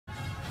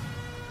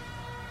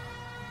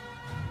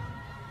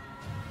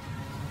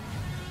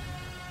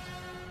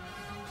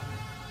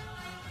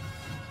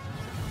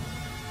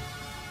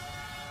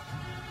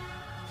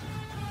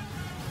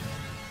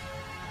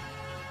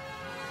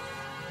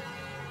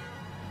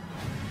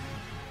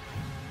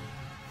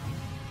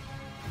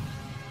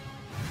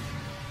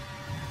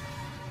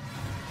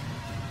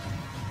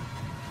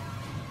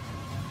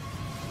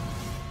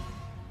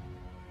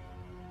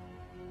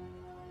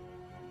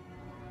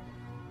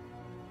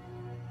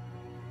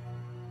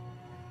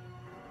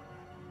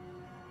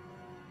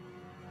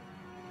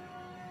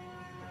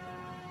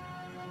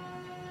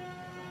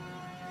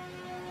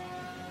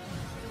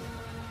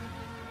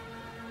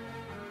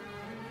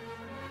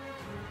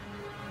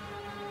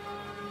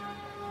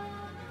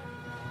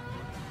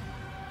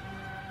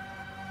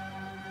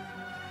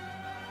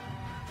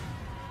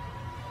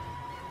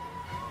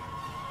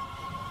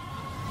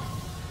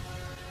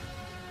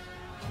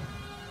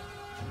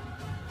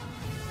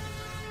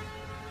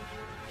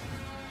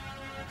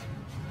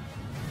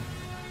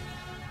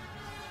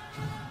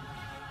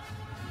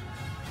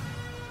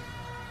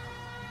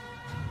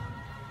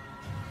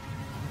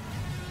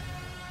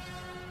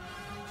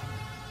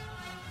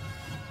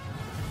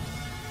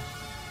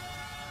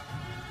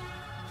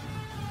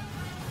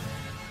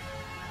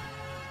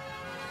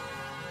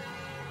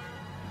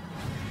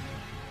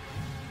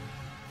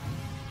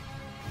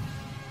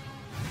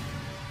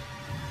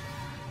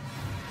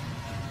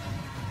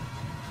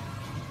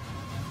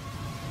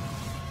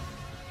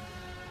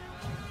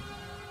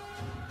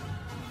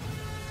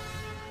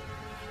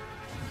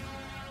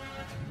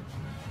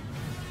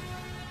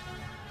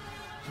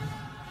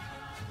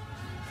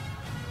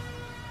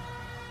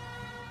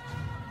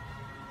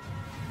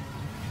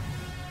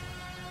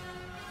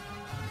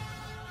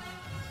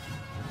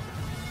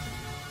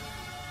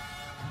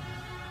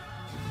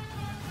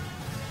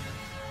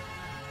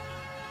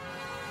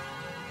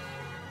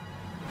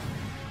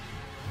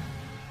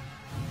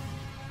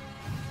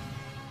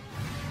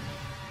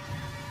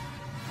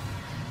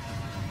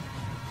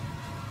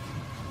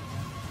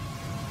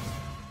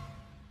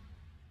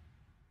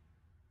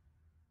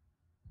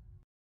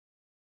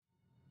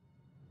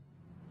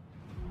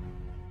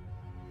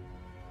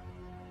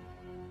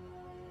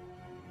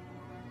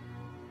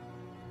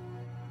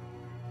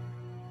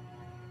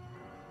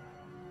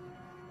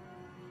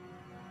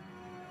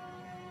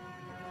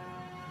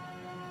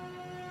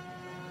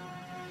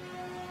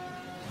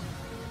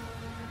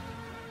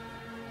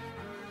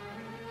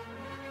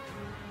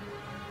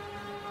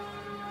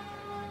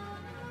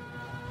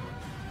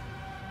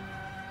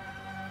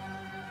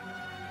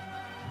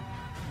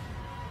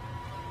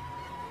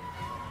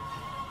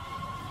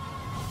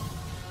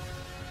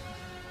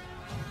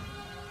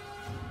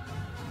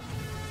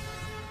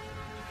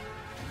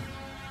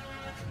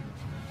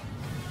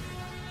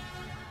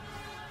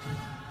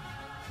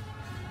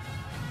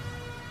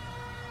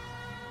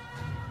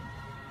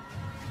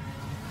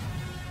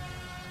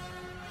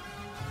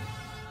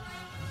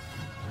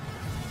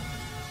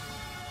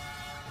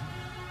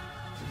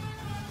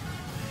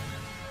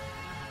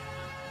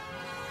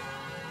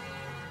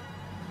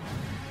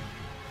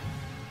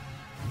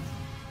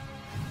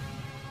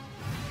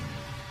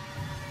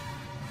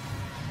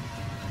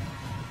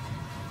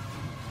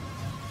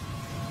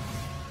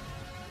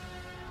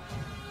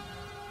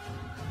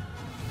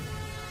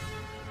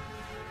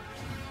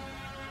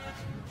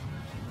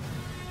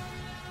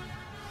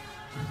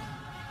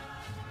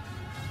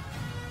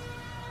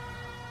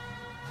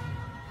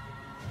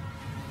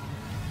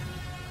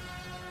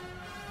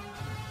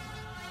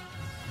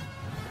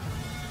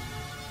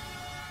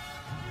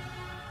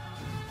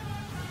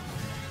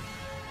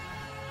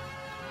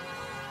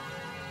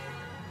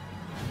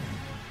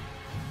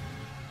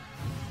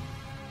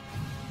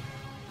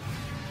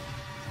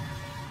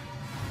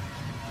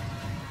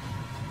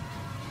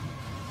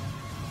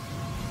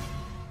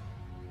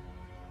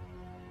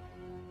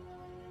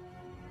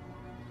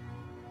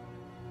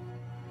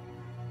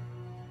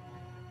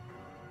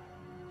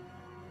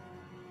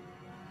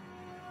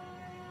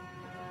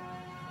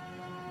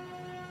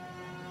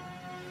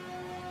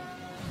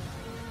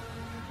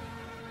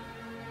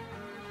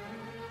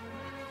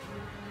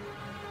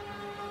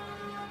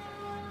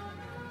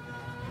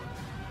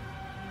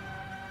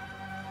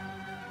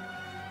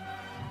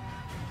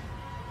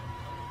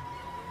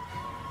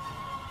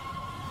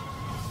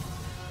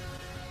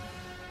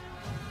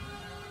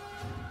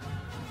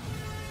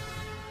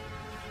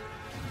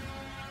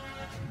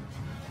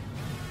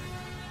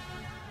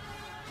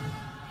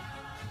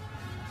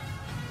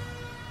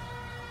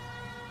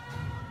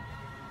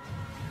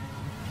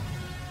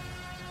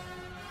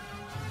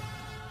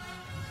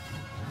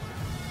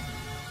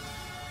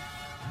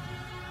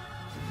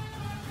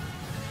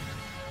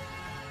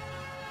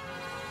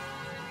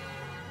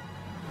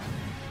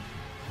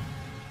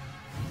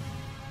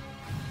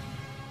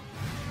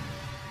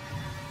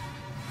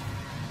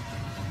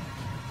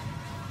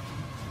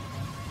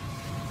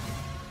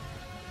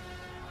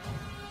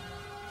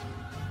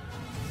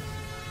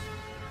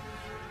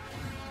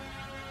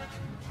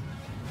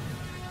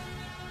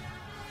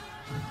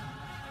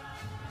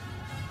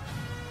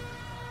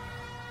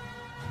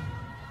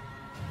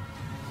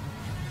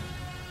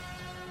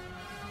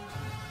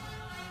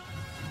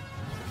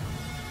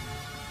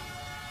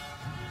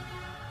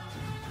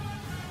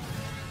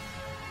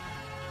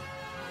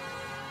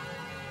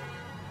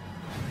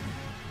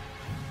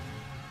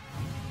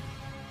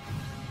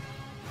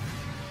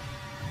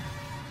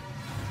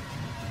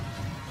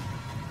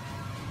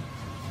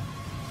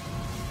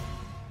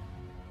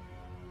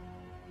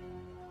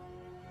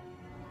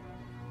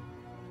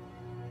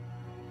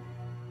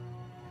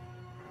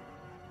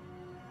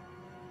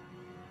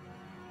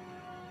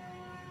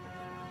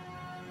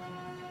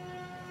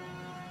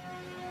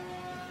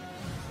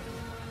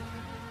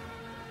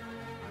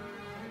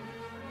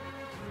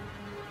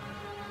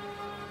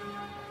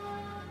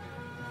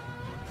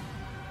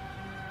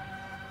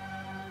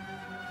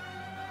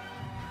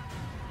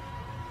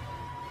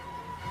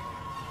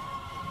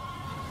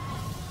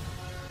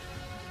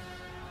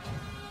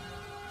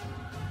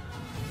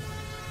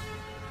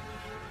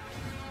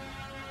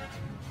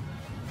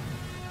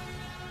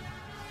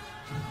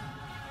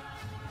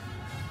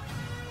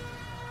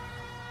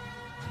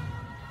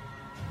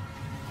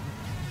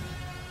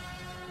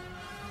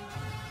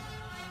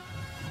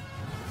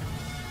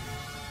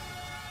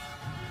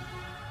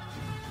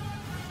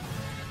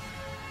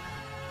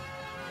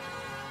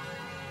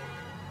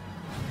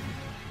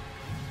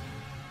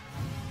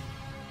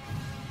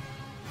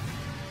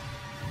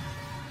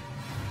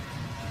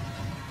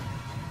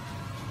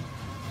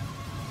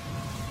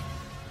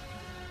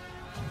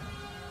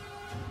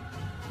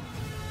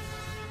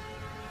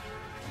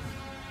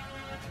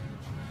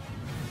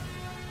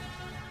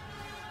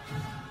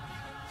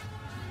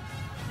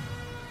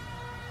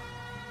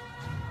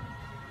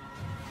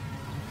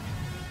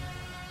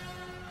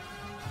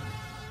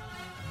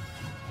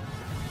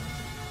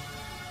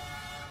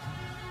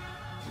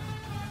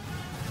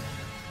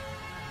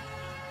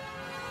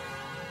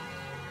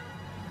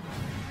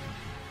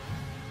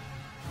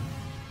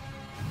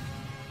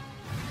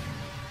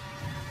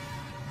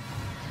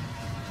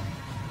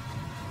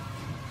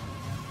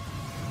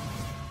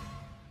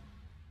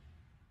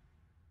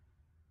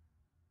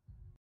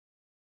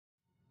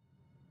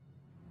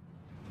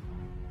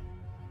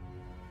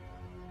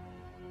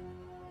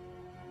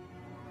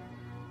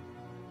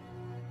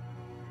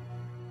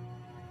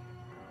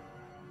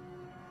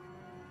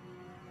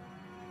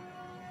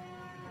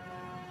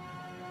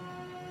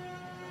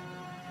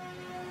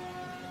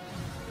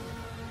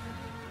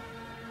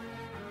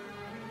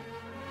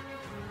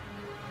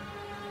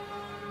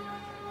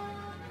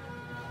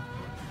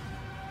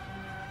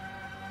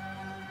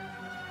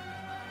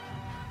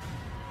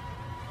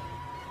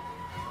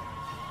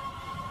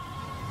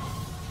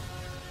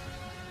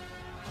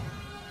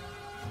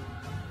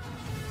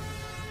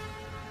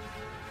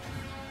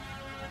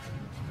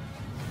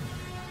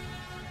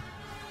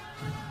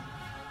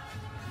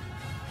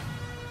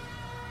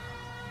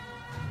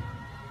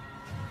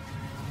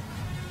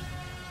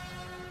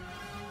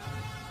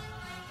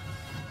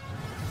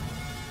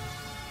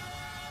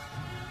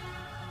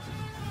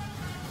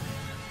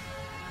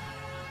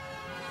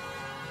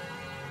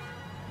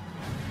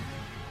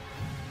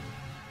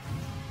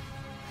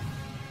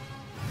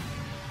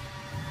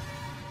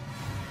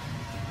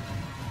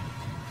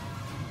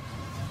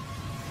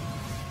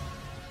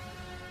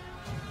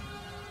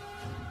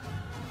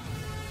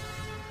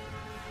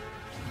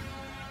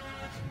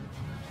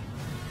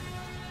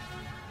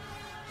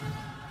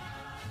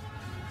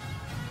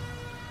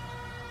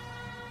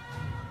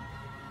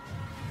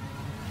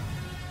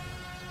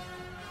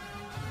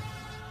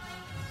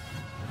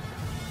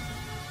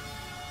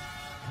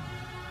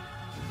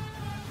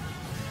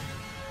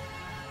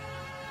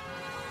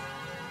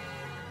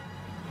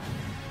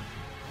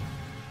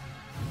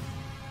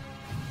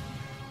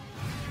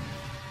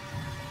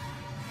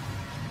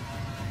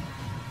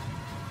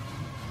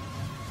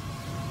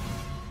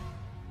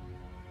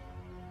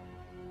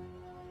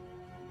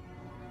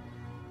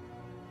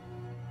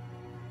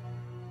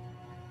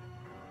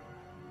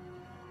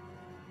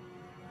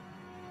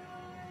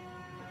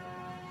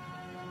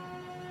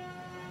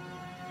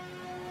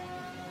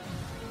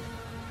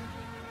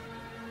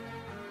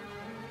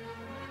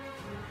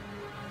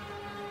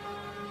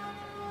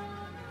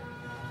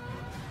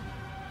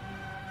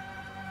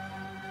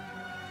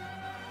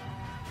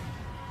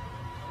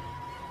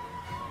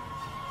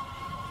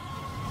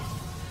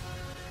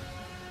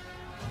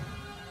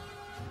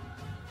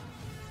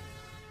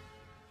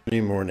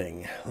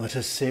Morning, let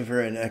us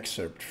savor an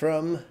excerpt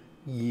from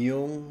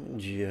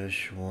Yong-jia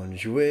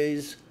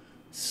Xuan-jue's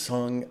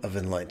Song of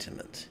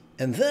Enlightenment.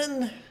 And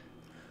then,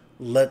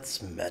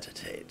 let's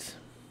meditate.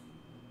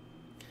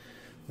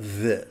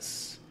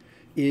 This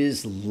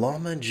is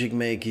Lama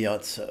Jigme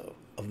Gyatso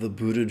of the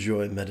Buddha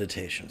Joy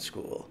Meditation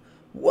School.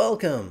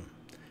 Welcome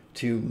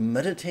to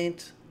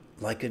Meditate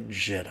Like a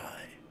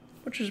Jedi,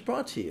 which is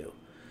brought to you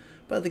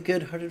by the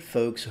good-hearted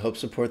folks who help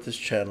support this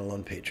channel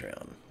on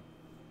Patreon.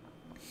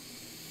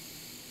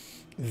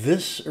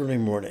 This early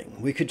morning,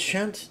 we could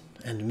chant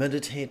and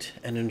meditate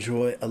and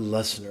enjoy a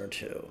lesson or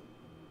two.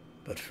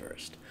 But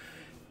first,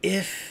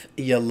 if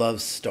you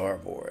love Star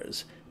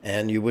Wars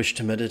and you wish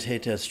to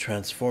meditate as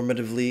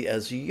transformatively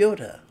as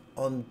Yoda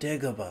on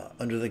Dagobah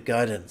under the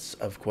guidance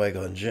of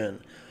Qui-Gon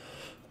Jinn,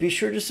 be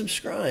sure to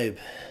subscribe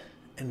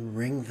and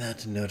ring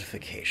that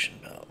notification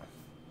bell.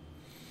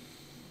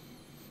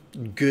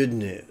 Good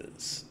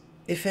news.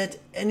 If at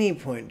any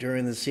point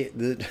during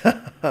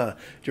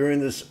during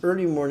this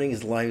early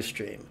morning's live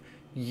stream,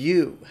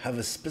 you have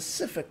a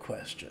specific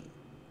question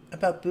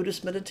about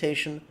Buddhist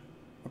meditation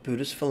or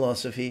Buddhist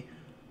philosophy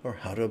or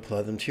how to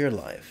apply them to your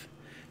life,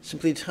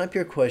 simply type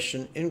your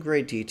question in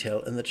great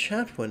detail in the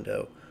chat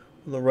window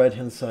on the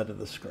right-hand side of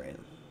the screen.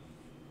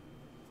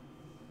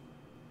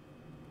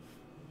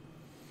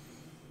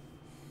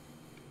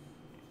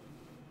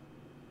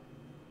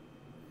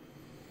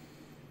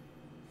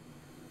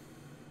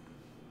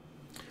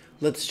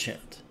 Let's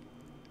chant.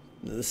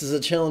 This is a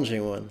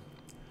challenging one.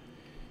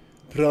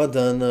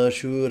 Pradana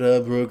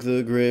Shura broke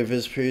the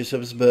gravest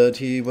precepts, but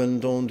he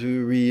went on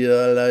to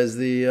realize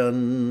the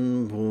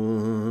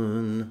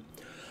unborn.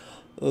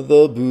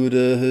 The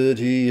Buddhahood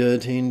he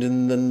attained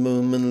in that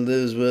moment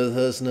lives with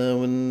us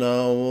now in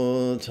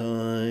our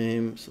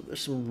time. So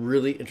there's some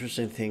really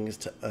interesting things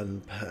to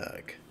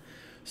unpack.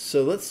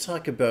 So let's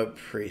talk about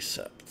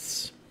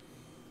precepts.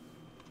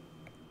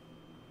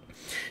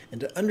 And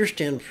to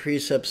understand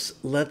precepts,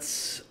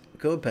 let's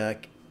go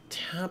back,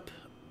 tap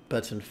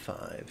button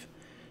 5,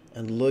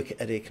 and look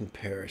at a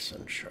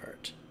comparison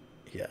chart.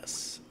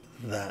 Yes,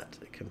 that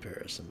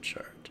comparison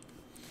chart.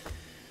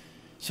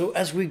 So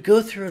as we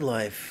go through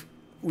life,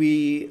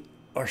 we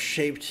are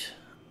shaped,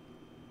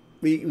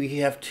 we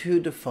have two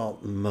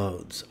default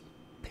modes,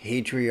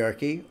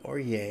 patriarchy or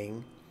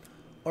yang,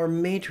 or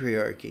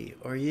matriarchy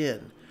or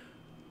yin.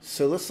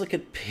 So let's look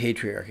at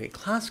patriarchy.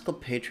 Classical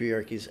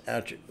patriarchy's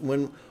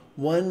when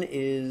one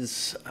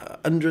is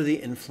under the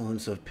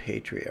influence of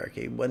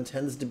patriarchy, one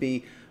tends to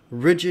be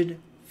rigid,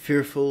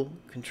 fearful,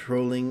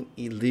 controlling,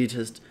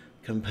 elitist,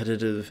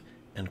 competitive,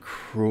 and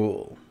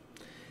cruel.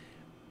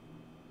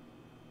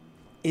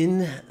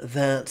 In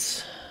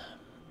that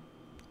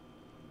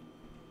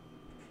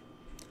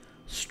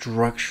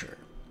structure,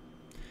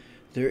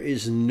 there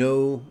is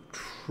no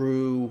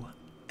true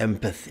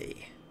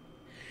empathy.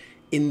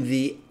 In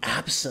the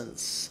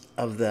absence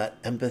of that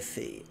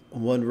empathy,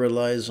 one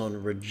relies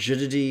on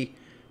rigidity,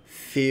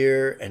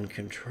 fear, and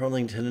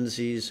controlling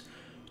tendencies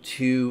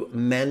to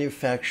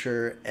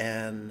manufacture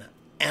an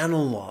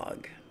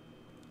analog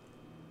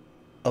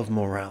of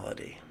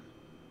morality.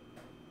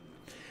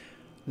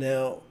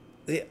 Now,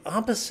 the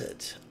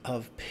opposite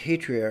of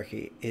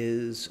patriarchy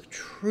is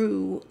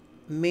true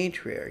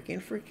matriarchy.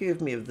 And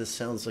forgive me if this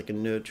sounds like a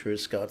no true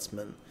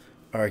Scotsman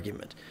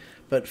argument,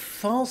 but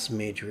false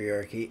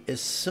matriarchy is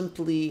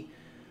simply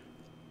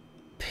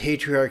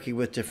patriarchy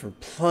with different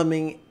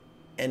plumbing,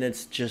 and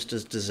it's just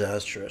as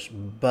disastrous.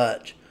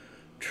 But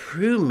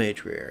true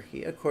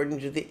matriarchy, according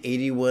to the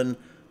 81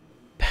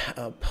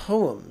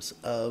 poems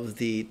of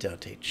the Tao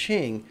Te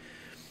Ching,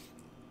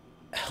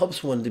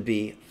 helps one to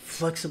be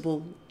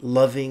flexible,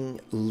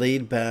 loving,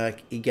 laid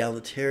back,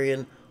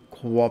 egalitarian,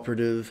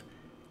 cooperative,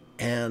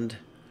 and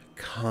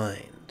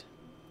kind.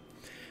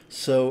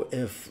 So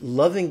if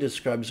loving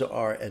describes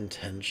our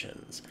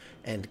intentions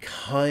and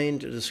kind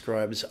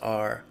describes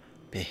our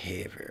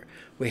behavior,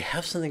 we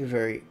have something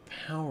very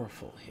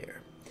powerful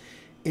here.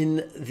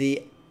 In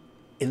the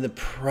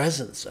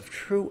presence of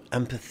true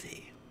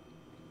empathy,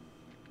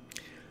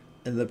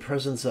 in the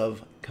presence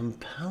of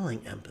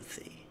compelling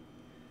empathy,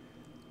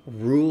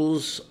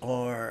 rules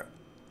are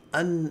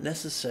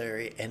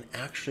unnecessary and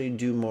actually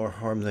do more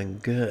harm than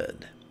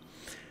good.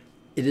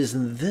 It is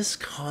in this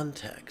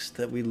context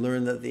that we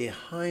learn that the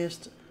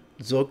highest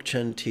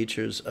Dzogchen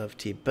teachers of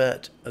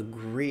Tibet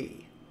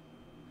agree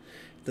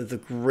that the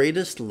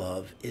greatest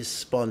love is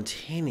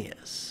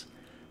spontaneous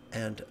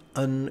and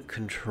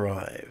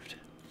uncontrived.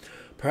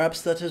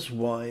 Perhaps that is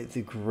why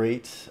the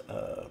great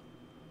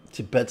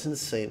Tibetan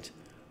saint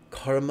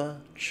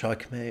Karma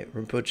Chakme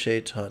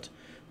Rinpoche taught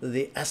that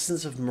the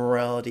essence of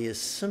morality is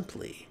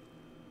simply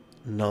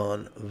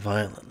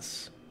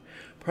non-violence.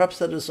 Perhaps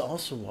that is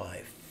also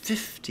why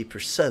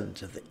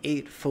 50% of the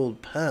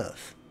Eightfold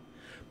Path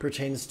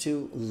pertains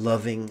to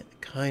loving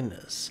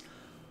kindness,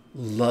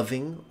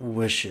 loving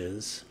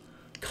wishes,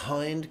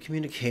 kind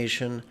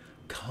communication,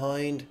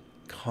 kind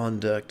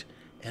conduct,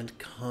 and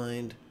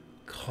kind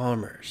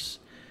commerce.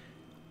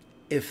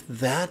 If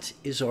that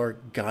is our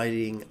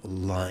guiding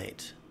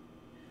light,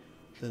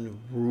 then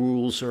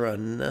rules are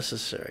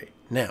unnecessary.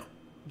 Now,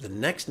 the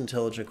next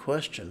intelligent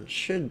question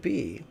should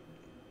be,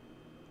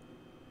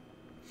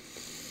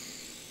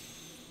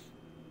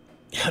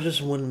 how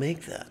does one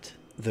make that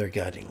their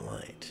guiding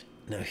light?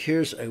 Now,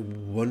 here's a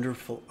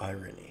wonderful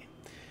irony.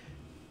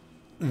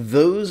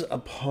 Those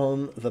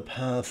upon the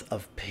path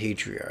of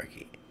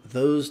patriarchy,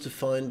 those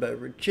defined by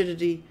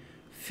rigidity,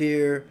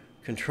 fear,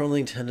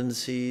 controlling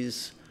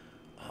tendencies,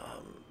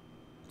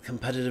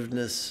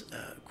 competitiveness,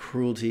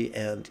 cruelty,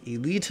 and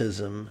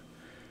elitism,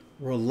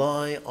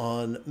 rely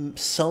on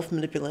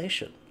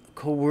self-manipulation,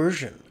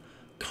 coercion,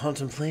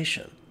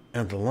 contemplation,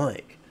 and the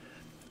like.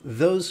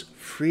 Those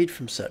freed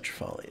from such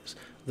follies,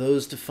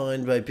 those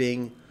defined by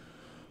being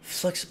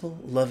flexible,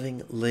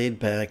 loving,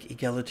 laid-back,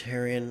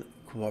 egalitarian,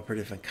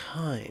 cooperative, and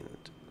kind,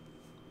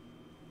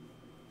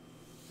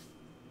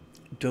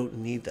 don't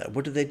need that.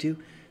 What do?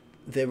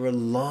 They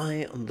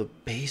rely on the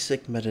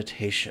basic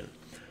meditation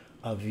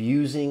of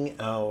using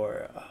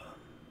our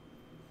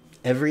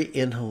every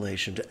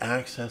inhalation to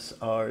access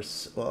our,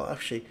 well,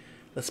 actually,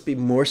 let's be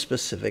more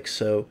specific.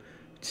 So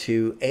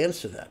to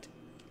answer that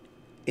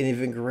in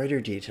even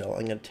greater detail,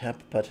 I'm going to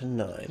tap button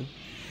 9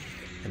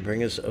 and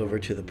bring us over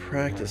to the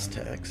practice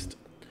text,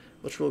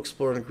 which we'll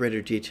explore in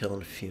greater detail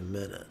in a few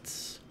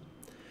minutes.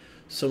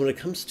 So when it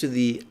comes to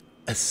the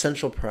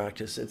essential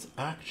practice, it's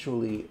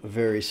actually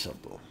very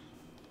simple.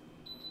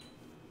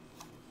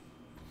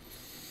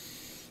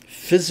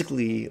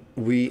 Physically,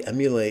 we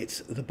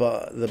emulate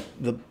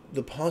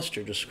the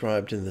posture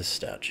described in this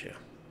statue.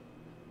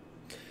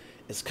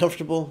 It's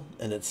comfortable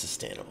and it's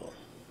sustainable.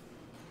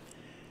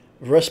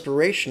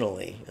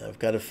 Respirationally, I've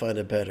got to find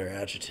a better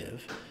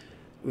adjective,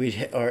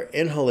 our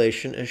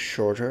inhalation is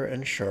shorter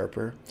and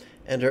sharper,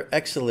 and our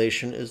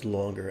exhalation is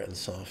longer and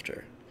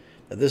softer.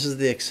 Now, this is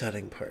the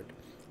exciting part.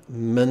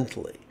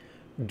 Mentally,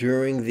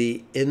 during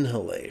the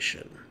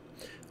inhalation,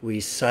 we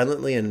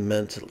silently and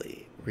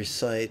mentally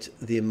recite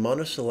the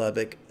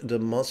monosyllabic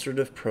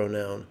demonstrative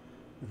pronoun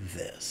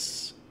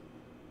this.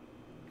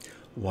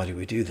 Why do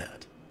we do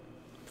that?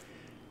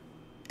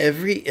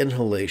 Every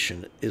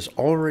inhalation is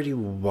already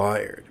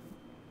wired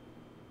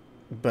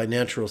by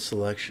natural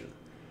selection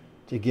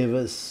to give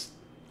us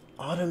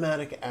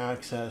automatic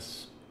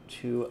access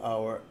to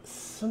our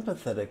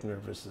sympathetic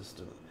nervous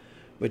system,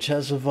 which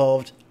has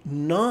evolved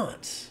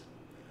not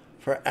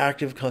for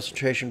active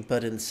concentration,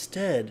 but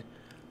instead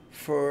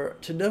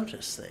to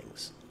notice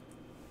things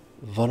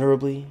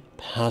vulnerably,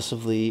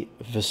 passively,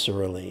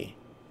 viscerally,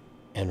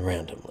 and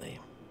randomly.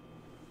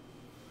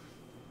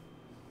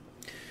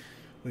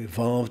 We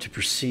evolve to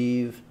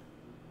perceive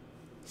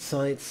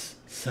sights,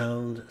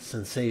 sound,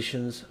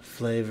 sensations,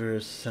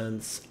 flavors,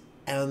 scents,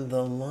 and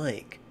the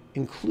like,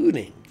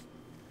 including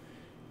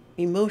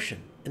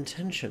emotion,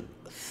 intention,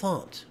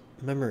 thought,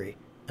 memory,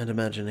 and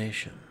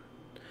imagination.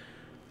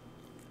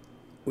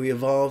 We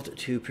evolved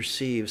to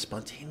perceive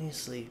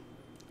spontaneously,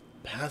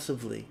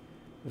 passively,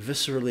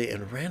 viscerally,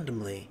 and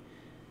randomly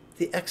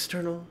the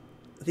external,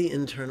 the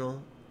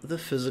internal, the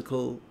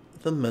physical,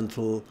 the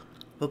mental,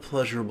 the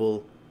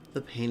pleasurable,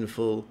 the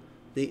painful,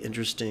 the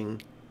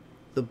interesting,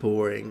 the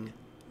boring,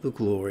 the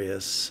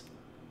glorious,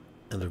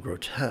 and the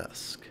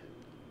grotesque.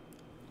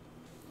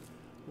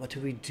 What do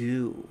we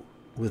do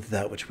with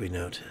that which we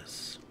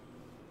notice?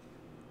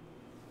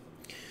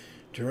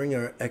 During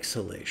our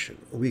exhalation,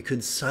 we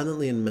could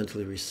silently and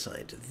mentally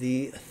recite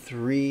the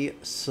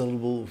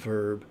 3-syllable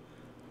verb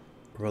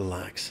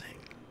relaxing.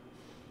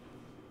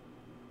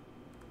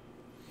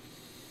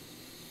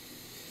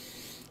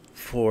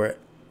 For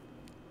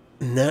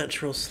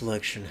natural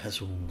selection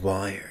has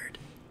wired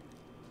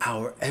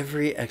our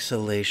every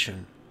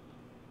exhalation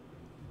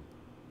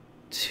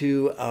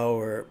to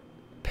our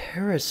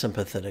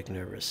parasympathetic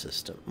nervous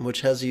system,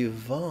 which has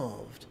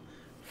evolved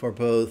for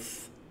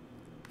both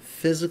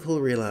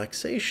physical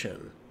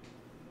relaxation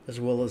as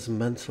well as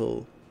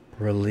mental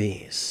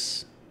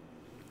release.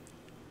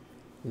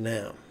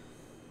 Now,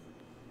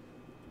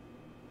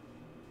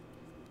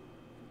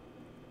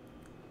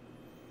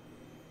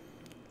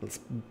 let's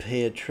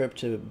pay a trip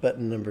to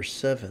button number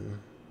 7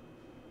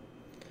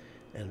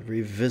 and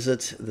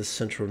revisit the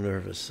central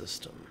nervous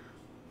system.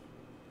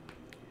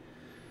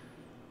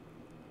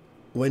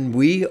 When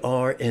we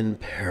are in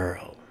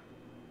peril,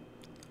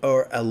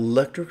 our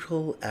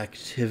electrical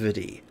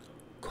activity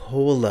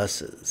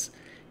coalesces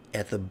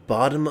at the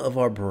bottom of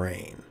our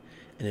brain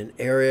in an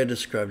area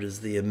described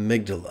as the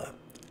amygdala,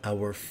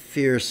 our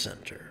fear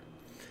center.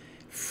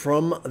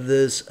 From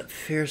this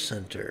fear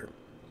center,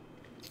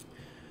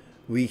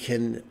 we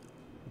can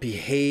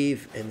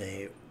behave in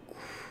a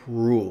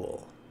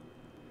cruel,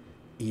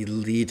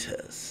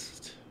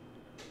 elitist,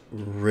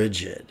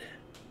 rigid,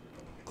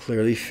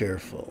 clearly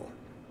fearful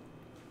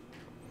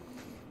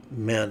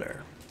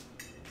manner.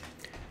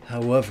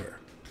 However,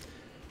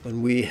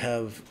 when we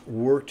have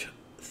worked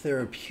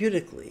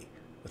therapeutically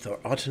with our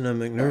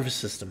autonomic nervous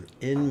system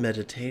in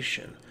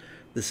meditation,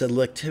 this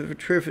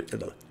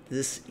electrical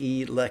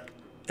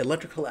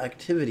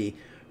activity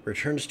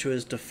returns to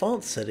its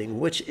default setting,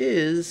 which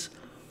is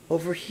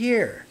over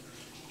here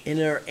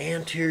in our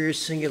anterior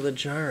cingulate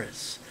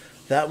gyrus,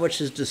 that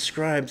which is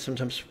described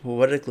sometimes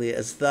poetically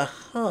as the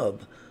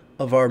hub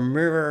of our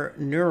mirror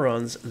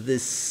neurons, the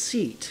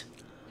seat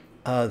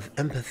of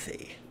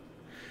empathy.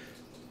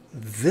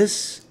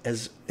 This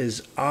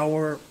is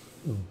our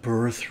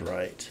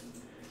birthright,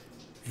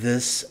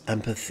 this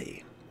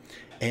empathy.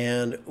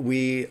 And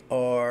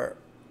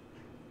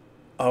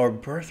our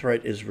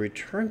birthright is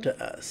returned to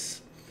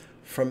us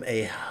from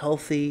a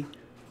healthy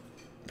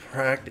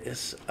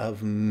practice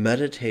of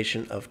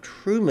meditation, of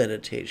true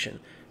meditation,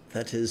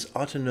 that is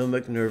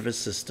autonomic nervous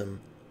system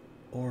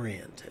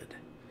oriented.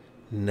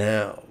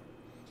 Now,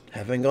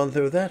 having gone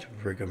through that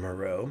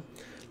rigmarole,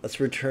 let's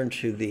return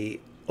to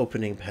the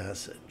opening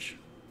passage.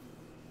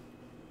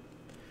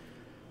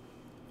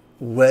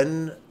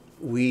 When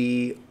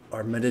we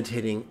are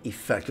meditating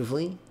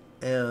effectively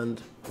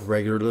and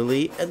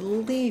regularly, at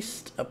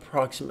least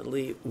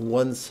approximately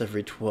once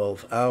every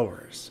 12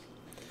 hours,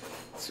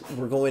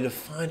 we're going to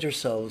find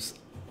ourselves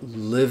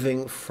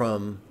living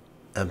from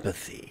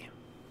empathy,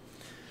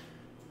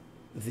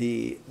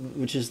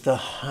 which is the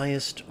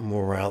highest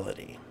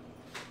morality.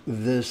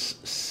 This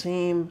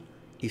same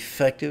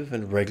effective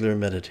and regular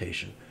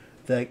meditation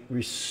that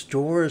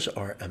restores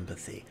our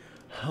empathy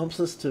helps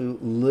us to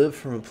live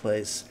from a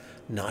place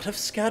not of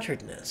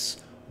scatteredness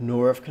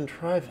nor of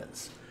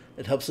contrivance.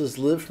 It helps us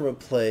live from a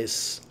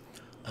place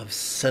of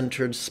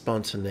centered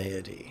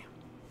spontaneity.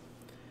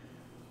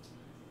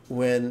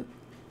 When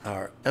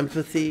our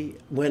empathy,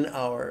 when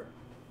our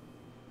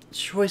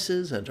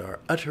choices and our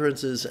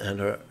utterances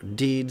and our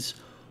deeds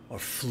are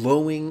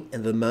flowing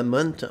in the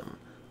momentum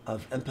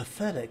of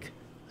empathetic,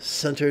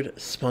 centered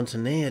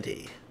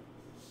spontaneity,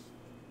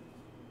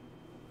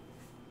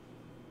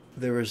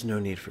 there is no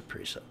need for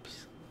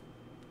precepts.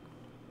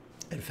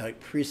 In fact,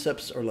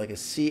 precepts are like a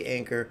sea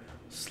anchor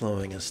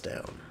slowing us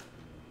down.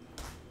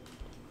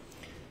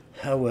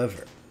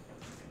 However,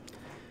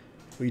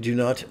 we do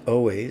not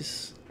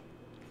always,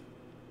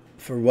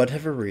 for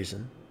whatever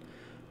reason,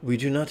 we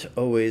do not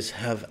always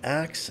have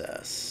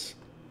access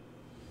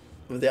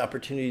or the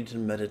opportunity to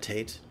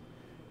meditate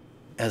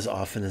as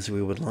often as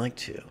we would like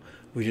to.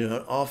 We do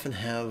not often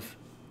have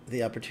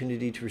the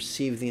opportunity to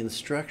receive the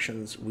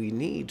instructions we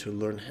need to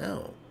learn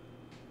how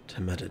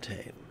to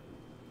meditate.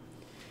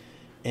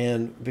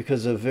 And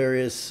because of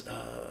various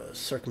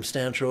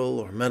circumstantial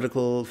or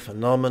medical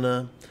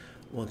phenomena,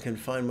 one can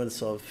find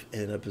oneself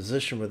in a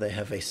position where they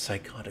have a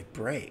psychotic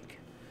break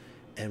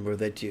and where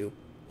they do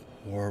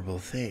horrible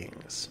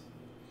things.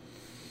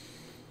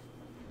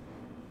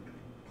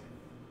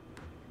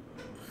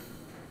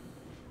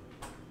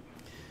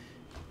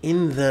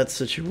 In that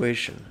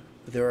situation,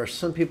 there are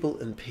some people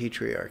in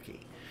patriarchy.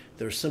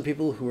 There are some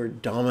people who are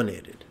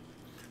dominated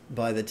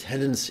by the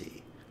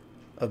tendency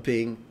of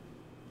being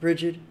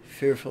rigid,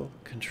 fearful,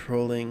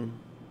 controlling,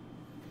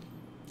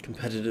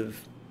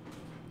 competitive,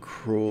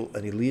 cruel,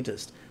 and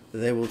elitist.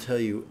 They will tell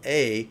you,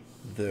 A,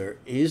 there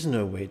is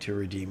no way to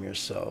redeem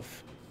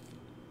yourself.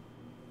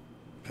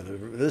 For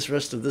this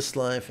rest of this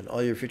life and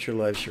all your future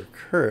lives, you're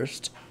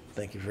cursed.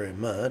 Thank you very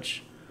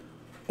much.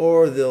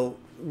 Or they'll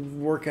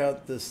work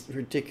out this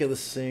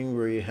ridiculous thing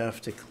where you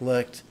have to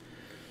collect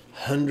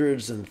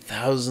hundreds and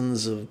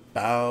thousands of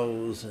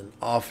bows and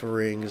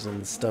offerings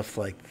and stuff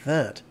like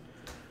that,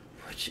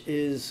 which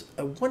is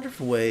a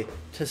wonderful way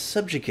to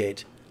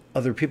subjugate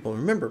other people.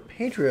 Remember,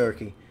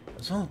 patriarchy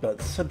is all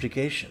about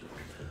subjugation.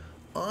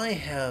 I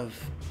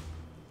have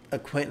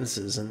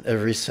acquaintances in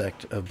every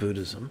sect of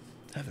Buddhism,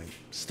 having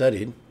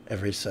studied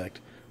every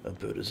sect of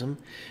Buddhism,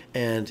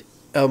 and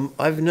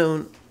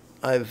I've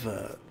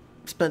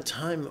spent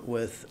time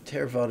with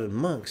Theravadan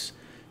monks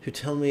who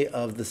tell me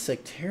of the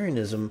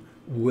sectarianism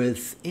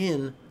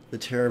within the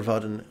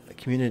Theravadan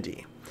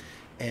community.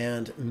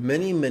 And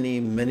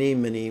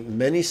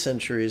many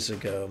centuries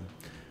ago,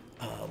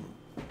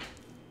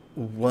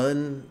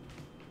 one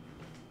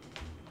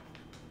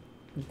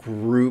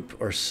group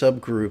or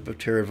subgroup of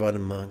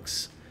Theravadan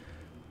monks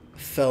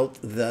felt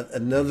that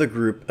another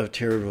group of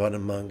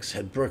Theravadan monks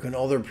had broken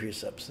all their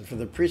precepts, and for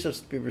the precepts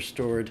to be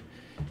restored,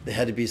 they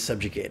had to be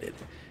subjugated.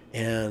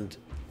 And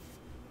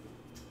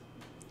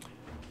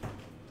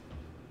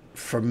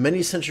from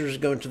many centuries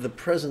ago into the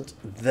present,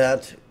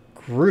 that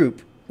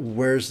group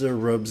wears their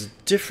robes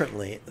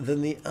differently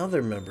than the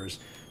other members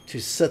to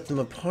set them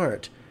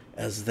apart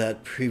as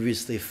that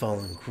previously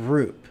fallen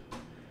group.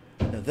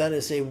 Now, that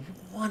is a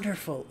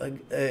wonderful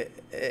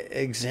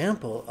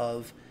example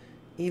of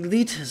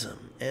elitism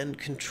and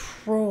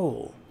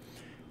control,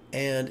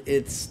 and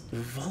it's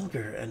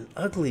vulgar and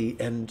ugly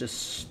and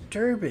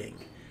disturbing,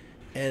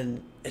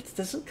 and it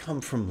doesn't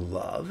come from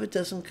love, it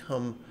doesn't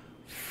come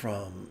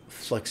from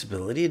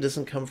flexibility, it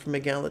doesn't come from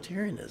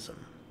egalitarianism.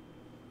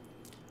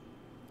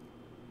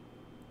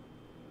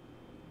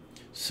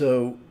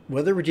 So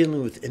whether we're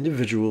dealing with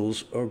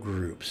individuals or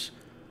groups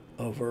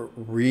over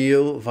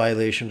real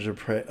violations of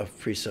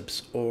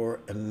precepts or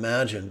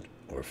imagined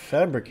or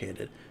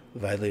fabricated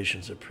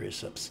violations of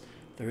precepts,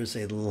 there is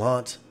a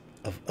lot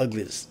of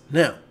ugliness.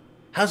 Now,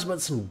 how's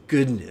about some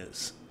good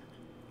news?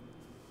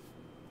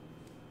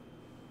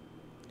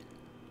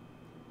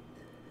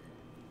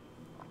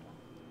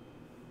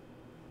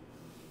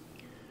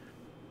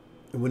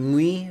 when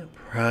we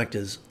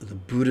practice the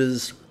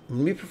Buddha's,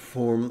 when we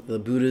perform the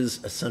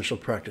Buddha's essential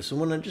practice, the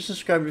one I just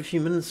described a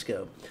few minutes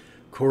ago,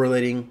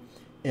 correlating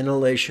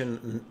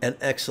inhalation and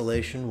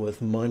exhalation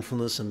with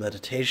mindfulness and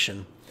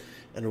meditation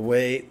in a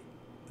way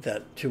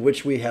that to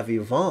which we have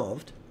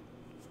evolved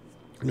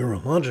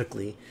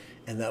neurologically,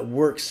 and that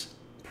works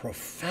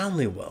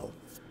profoundly well,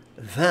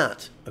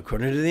 that,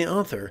 according to the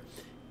author,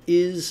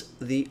 is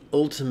the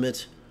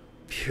ultimate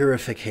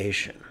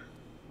purification.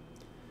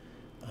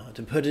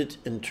 To put it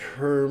in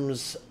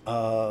terms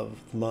of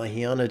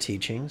Mahayana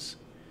teachings,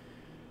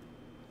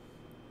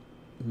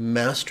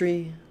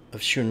 mastery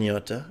of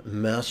shunyata,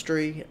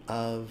 mastery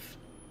of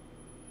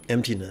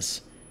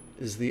emptiness,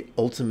 is the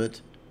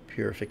ultimate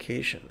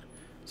purification.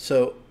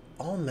 So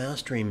all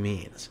mastery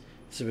means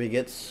is that we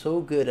get so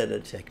good at a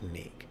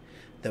technique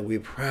that we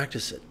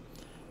practice it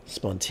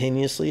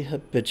spontaneously,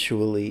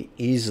 habitually,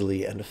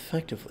 easily, and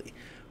effectively.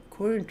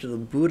 According to the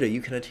Buddha,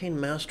 you can attain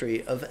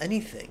mastery of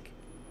anything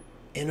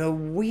in a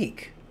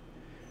week.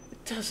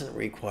 It doesn't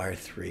require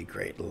 3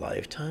 great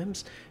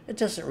lifetimes. It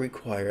doesn't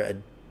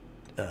require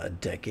a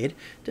decade.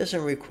 It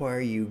doesn't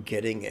require you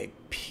getting a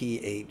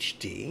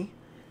PhD.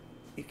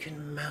 You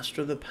can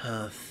master the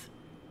path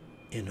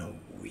in a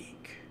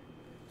week.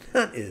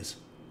 That is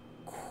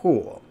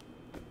cool.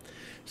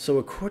 So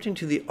according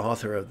to the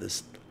author of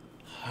this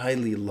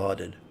highly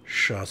lauded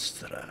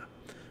Shastra,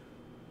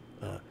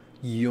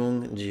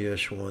 Yong-jia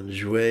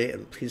Xuan-jue,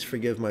 and please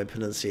forgive my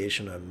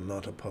pronunciation, I'm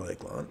not a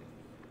polyglot.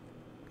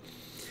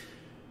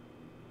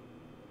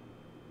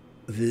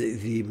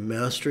 The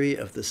mastery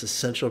of this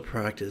essential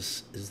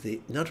practice is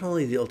not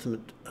only the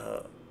ultimate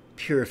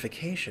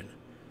purification,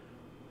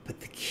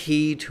 but the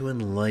key to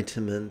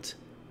enlightenment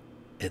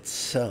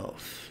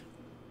itself.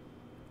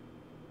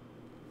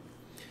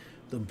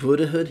 The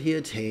Buddhahood he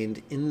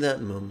attained in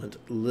that moment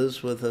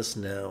lives with us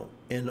now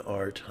in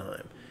our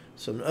time.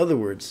 So in other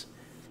words,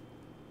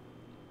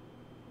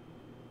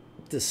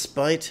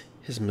 despite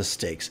his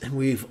mistakes, and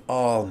we've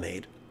all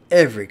made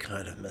every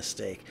kind of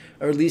mistake,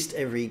 or at least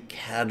every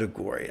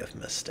category of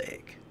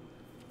mistake.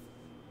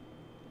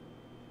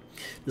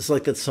 It's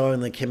like that song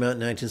that came out in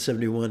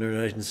 1971 or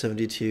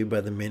 1972 by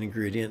the Main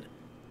Ingredient,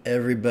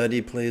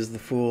 "Everybody Plays the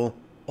Fool."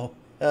 Oh,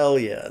 hell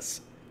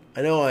yes.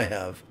 I know I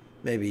have.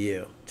 Maybe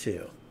you,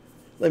 too.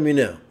 Let me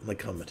know in the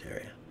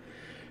commentary.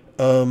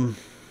 But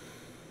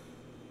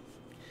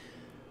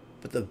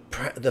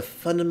the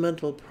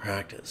fundamental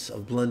practice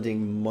of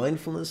blending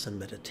mindfulness and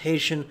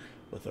meditation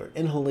with our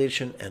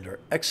inhalation and our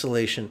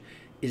exhalation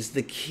is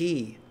the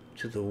key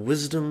to the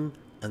wisdom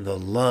and the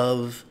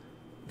love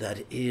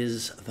that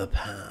is the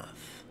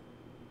path.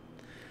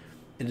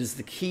 It is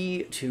the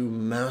key to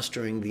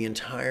mastering the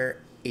entire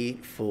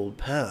Eightfold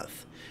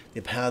Path,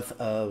 the path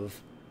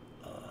of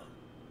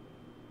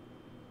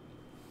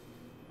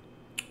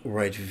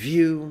right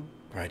view,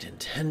 right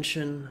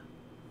intention,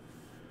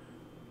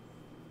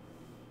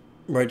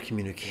 right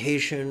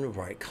communication,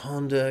 right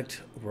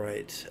conduct,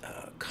 right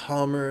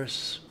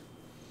commerce,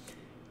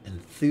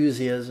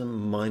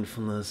 enthusiasm,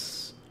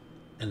 mindfulness,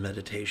 and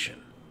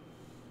meditation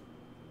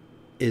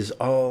is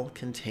all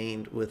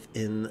contained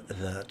within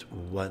that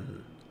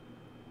one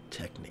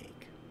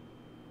technique.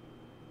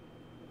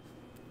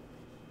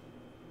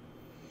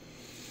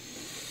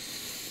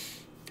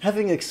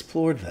 Having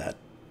explored that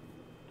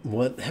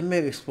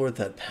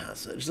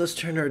passage, let's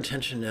turn our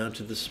attention now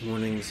to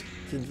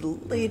the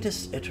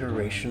latest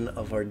iteration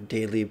of our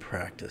daily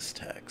practice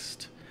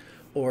text,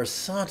 or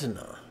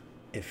sadhana,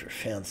 if you're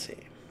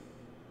fancy.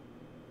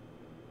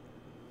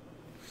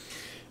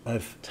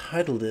 I've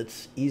titled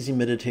it Easy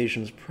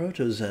Meditations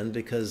Proto-Zen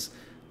because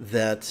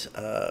that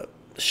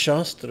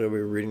Shastra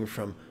we're reading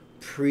from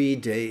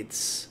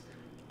predates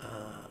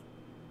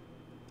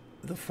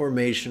the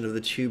formation of the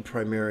 2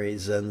 primary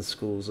Zen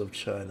schools of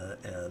China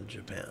and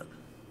Japan.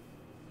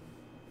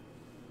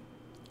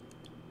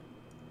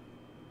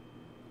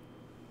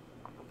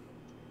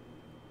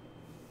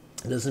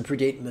 It doesn't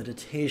predate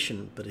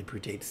meditation, but it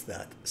predates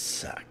that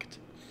sect.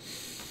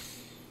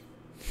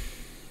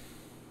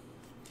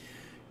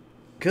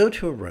 Go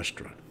to a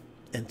restaurant,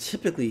 and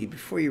typically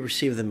before you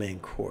receive the main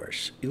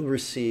course, you'll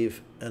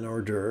receive an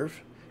hors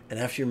d'oeuvre, and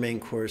after your main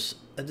course,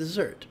 a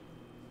dessert.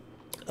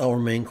 Our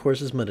main course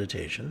is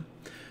meditation.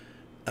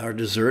 Our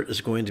dessert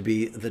is going to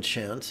be the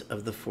chant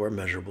of the 4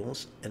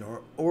 measurables, and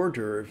our hors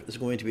d'oeuvre is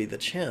going to be the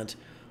chant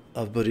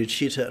of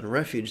bodhicitta and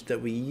refuge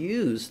that we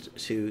used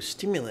to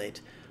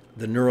stimulate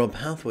the neural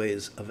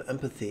pathways of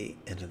empathy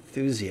and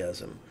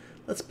enthusiasm.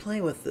 Let's play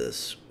with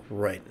this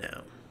right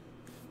now.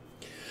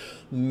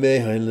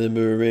 May I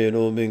liberate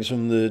all beings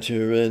from the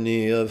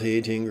tyranny of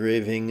hating,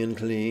 craving, and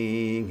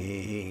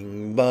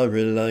clinging by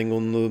relying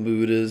on the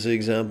Buddha's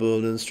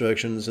example,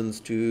 instructions, and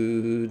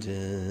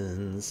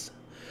students.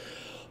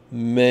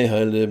 May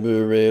I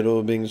liberate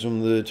all beings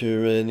from the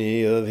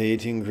tyranny of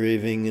hating,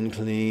 craving, and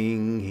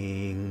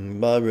clinging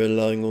by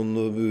relying on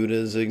the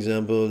Buddha's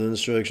example,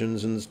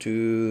 instructions, and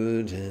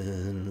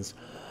students.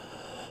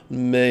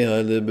 May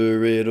I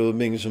liberate all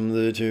beings from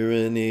the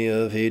tyranny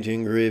of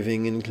hating,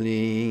 craving, and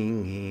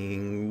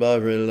clinging by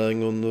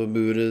relying on the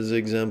Buddha's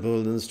example,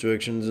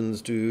 instructions, and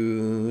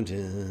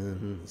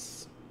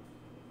students.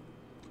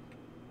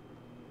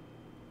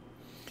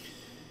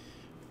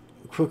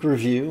 Quick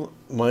review.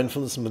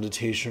 Mindfulness and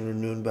meditation are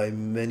known by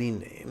many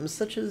names,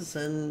 such as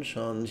Zen,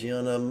 Chan,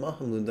 Dhyana,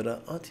 Mahamudra,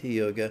 Ati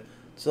Yoga,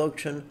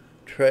 Dzogchen,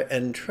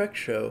 and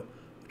Treksho,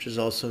 which is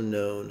also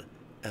known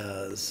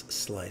as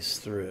Slice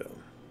Through.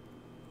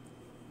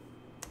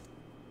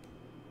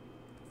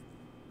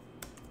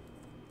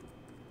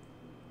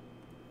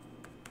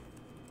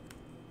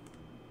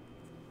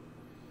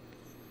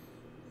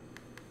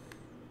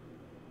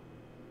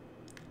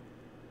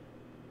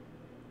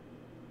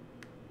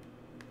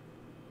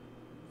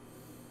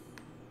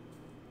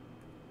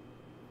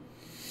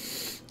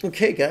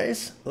 Okay,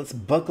 guys, let's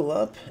buckle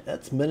up.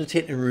 Let's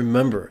meditate and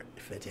remember,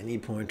 if at any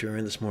point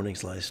during this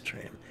morning's live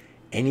stream,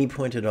 any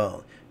point at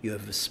all, you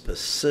have a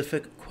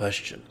specific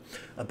question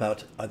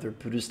about either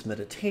Buddhist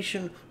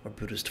meditation or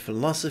Buddhist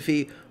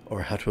philosophy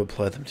or how to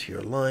apply them to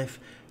your life,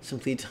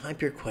 simply type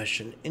your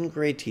question in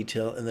great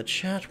detail in the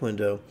chat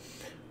window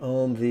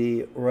on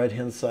the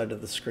right-hand side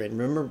of the screen.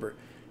 Remember,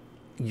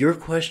 your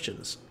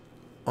questions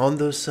on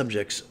those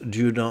subjects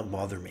do not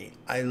bother me.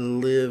 I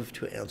live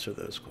to answer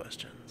those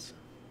questions.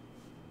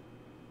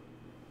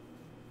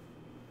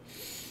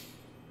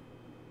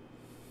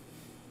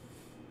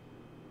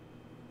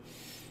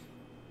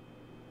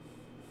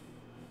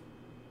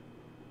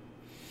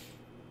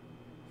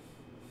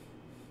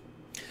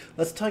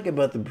 Let's talk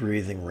about the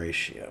breathing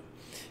ratio.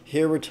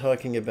 Here we're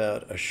talking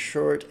about a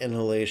short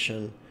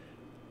inhalation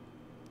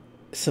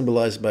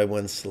symbolized by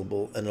 1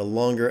 syllable and a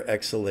longer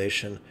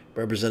exhalation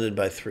represented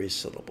by 3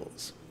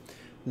 syllables.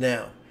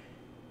 Now,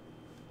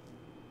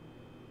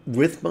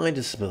 with my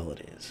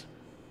disabilities,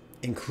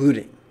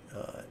 including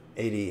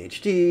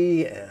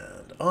ADHD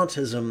and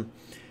autism,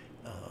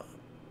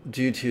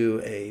 due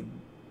to a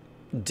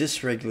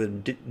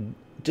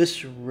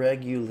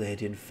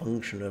dysregulated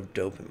function of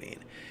dopamine,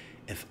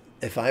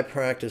 if I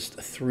practiced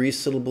 3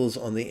 syllables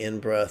on the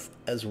in-breath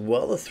as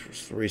well as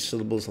 3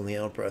 syllables on the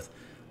out-breath,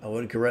 I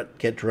would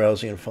get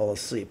drowsy and fall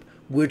asleep,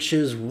 which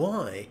is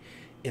why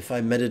if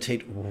I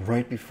meditate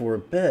right before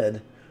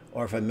bed,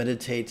 or if I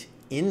meditate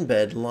in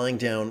bed lying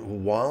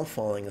down while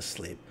falling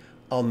asleep,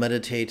 I'll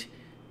meditate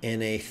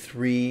in a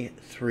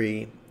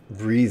 3-3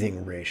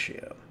 breathing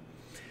ratio.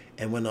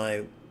 And when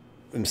I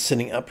am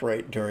sitting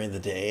upright during the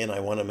day and I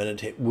want to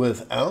meditate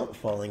without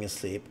falling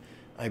asleep,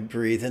 I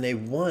breathe in a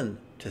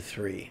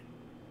 1-3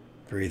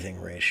 breathing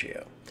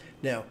ratio.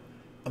 Now,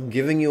 I'm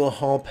giving you a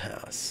hall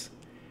pass.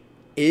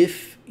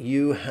 If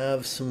you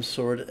have some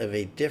sort of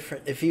a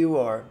different, if you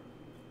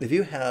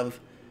have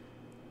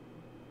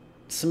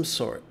some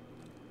sort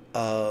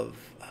of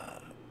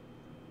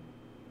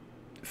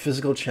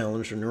physical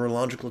challenge or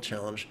neurological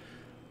challenge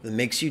that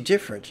makes you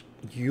different,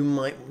 you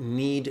might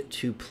need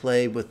to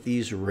play with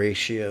these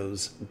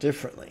ratios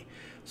differently.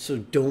 So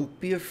don't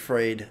be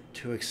afraid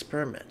to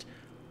experiment.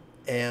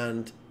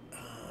 And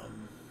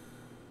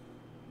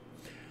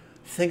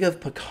think of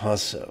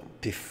Picasso.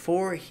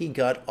 Before he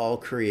got all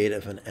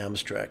creative and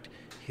abstract,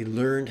 he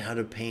learned how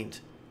to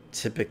paint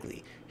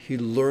typically. He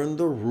learned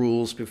the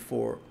rules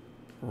before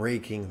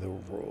breaking the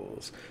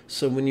rules.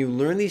 So when you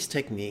learn these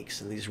techniques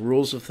and these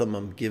rules of thumb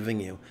I'm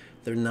giving you,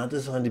 they're not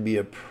designed to be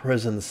a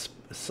prison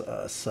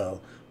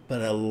cell,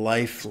 but a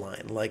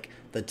lifeline, like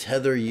the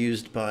tether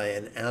used by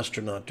an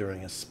astronaut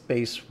during a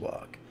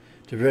spacewalk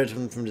to prevent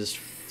them from just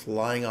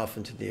flying off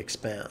into the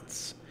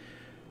expanse.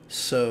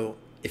 So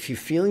if you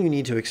feel you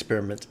need to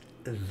experiment,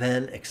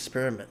 then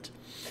experiment.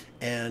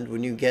 And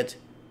when you get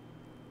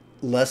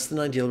less than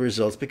ideal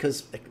results,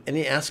 because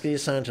ask any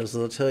scientist,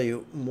 they'll tell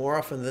you more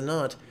often than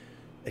not,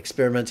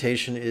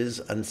 experimentation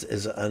is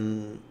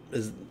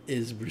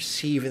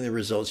receiving the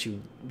results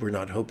you were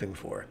not hoping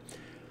for.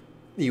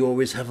 You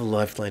always have a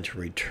lifeline to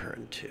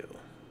return to.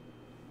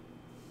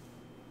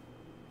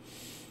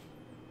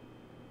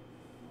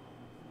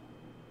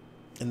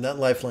 And that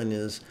lifeline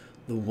is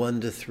the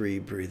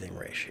 1-3 breathing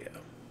ratio.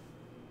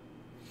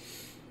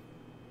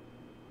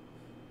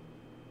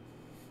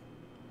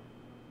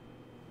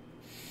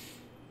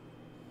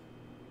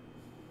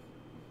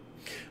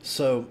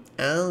 So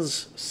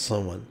as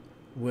someone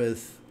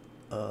with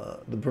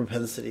the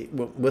propensity,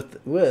 with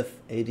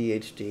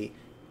ADHD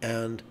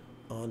and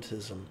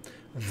autism,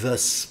 the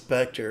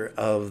specter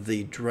of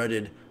the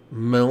dreaded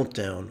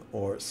meltdown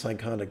or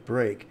psychotic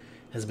break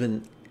has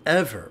been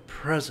ever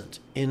present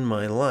in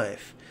my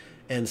life.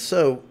 And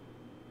so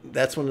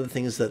that's one of the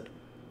things that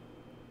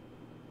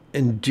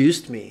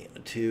induced me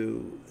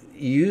to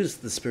use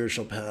the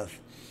spiritual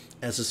path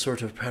as a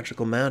sort of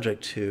practical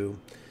magic to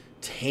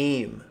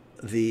tame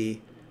the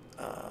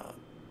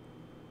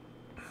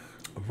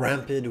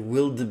rampant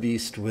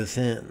wildebeest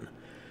within,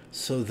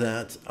 so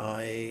that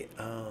I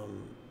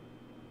am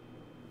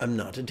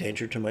not a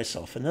danger to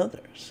myself and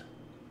others.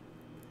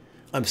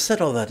 I've said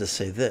all that to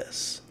say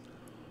this.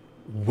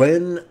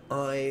 When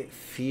I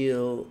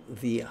feel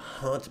the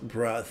hot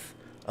breath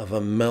of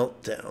a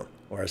meltdown,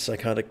 or a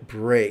psychotic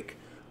break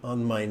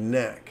on my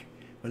neck,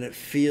 when it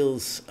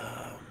feels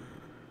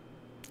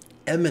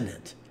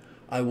imminent,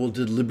 I will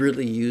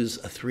deliberately use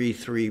a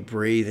 3-3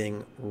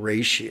 breathing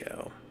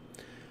ratio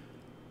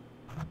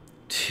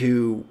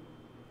to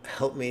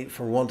help me,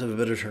 for want of a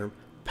better term,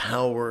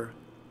 power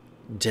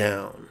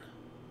down.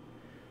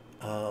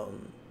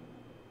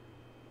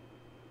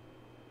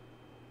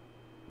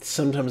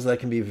 Sometimes that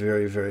can be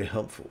very, very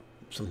helpful.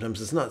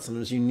 Sometimes it's not.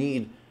 Sometimes you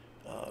need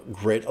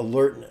great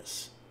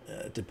alertness.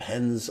 It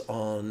depends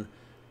on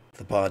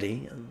the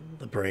body and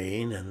the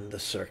brain and the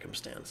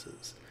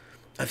circumstances.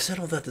 I've said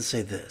all that to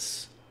say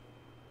this.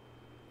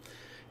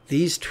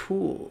 These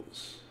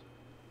tools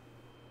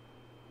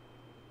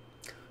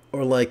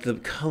are like the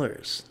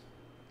colors,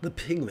 the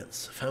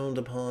pigments found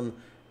upon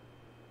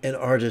an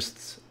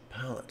artist's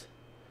palette.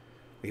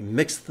 We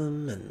mix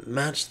them and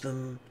match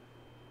them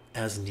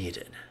as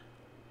needed.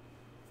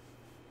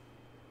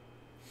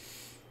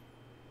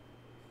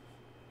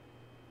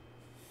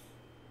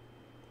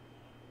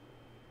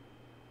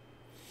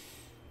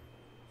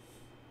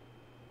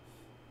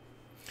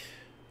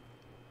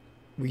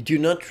 We do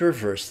not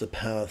traverse the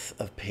path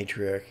of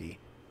patriarchy,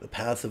 the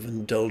path of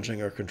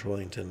indulging our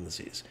controlling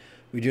tendencies.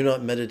 We do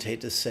not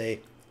meditate to say,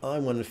 I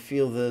want to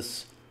feel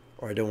this,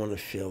 or I don't want to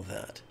feel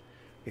that.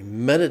 We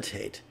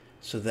meditate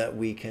so that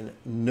we can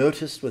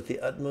notice with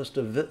the utmost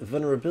of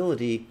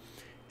vulnerability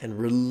and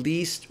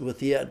release with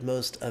the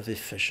utmost of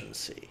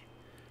efficiency.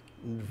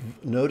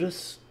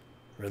 Notice,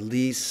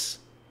 release,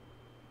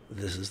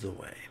 this is the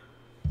way.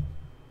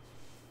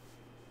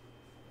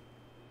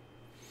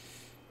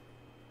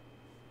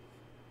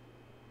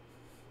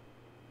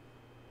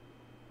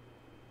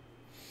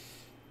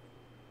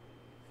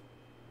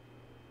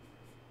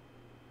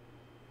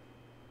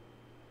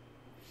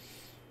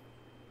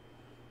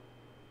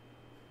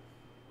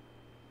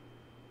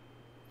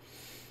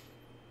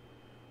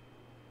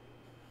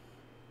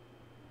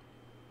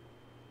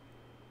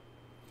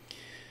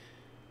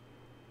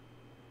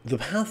 The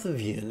path of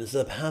Yin is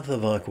the path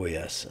of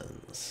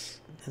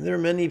acquiescence. And there are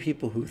many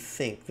people who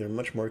think they're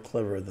much more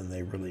clever than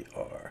they really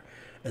are.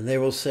 And they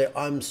will say,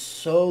 I'm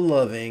so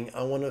loving,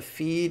 I want to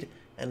feed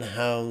and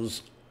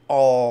house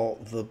all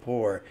the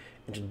poor.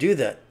 And to do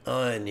that,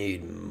 I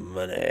need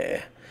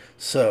money.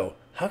 So,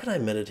 how can I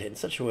meditate in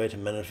such a way to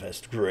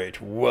manifest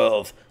great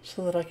wealth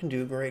so that I can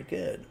do great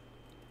good?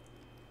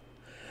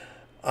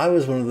 I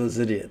was one of those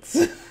idiots.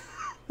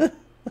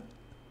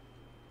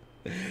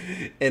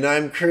 And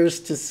I'm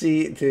cursed to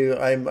see,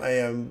 I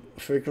am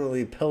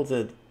frequently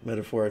pelted,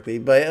 metaphorically,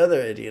 by other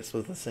idiots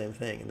with the same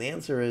thing. And the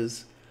answer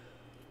is,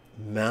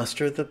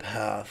 master the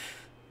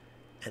path,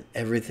 and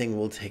everything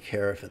will take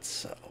care of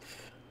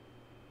itself.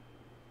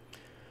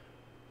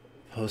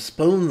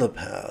 Postpone the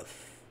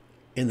path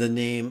in the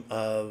name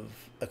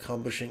of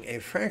accomplishing a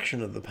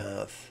fraction of the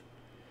path,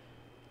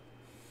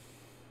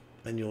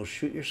 and you'll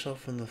shoot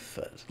yourself in the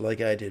foot,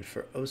 like I did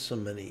for oh so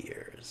many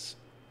years.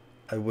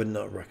 I would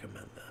not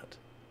recommend that.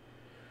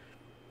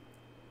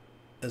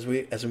 As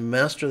we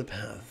master the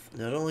path,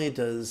 not only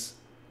does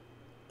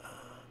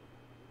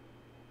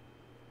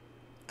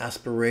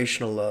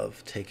aspirational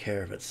love take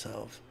care of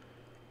itself,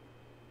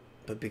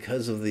 but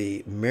because of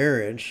the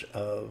marriage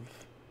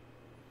of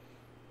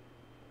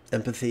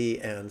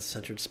empathy and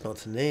centered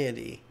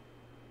spontaneity,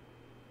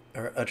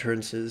 our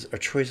utterances, our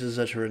choices,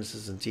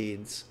 utterances, and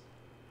deeds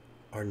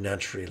are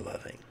naturally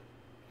loving.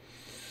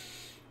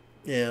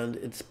 And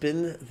it's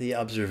been the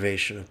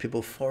observation of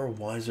people far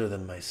wiser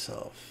than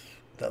myself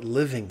that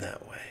living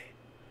that way,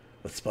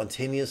 with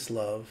spontaneous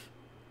love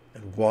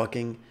and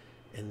walking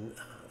in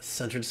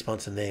centered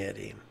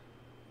spontaneity,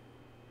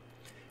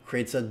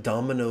 creates a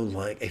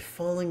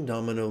falling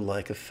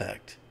domino-like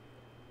effect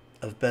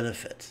of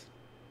benefit,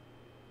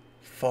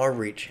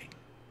 far-reaching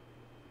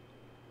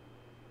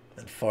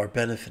and far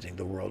benefiting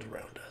the world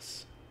around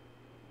us.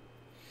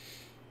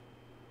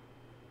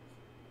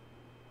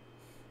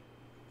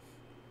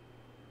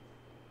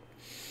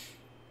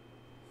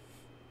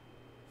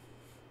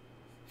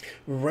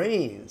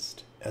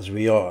 Raised, as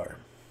we are,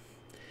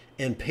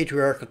 in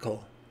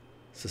patriarchal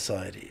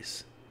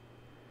societies,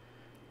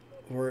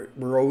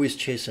 we're always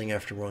chasing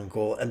after one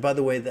goal. And by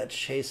the way, that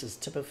chase is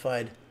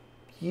typified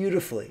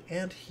beautifully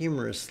and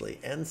humorously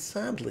and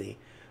sadly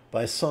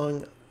by a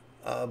song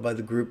by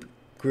the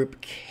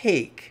group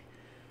Cake,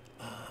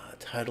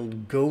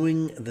 titled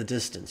Going the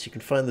Distance. You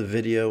can find the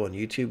video on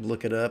YouTube,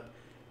 look it up.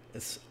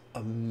 It's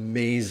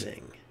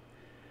amazing.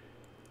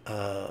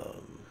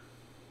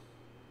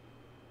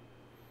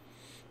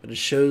 But it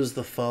shows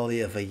the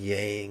folly of a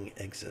yaying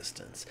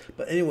existence.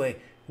 But anyway,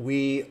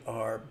 we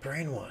are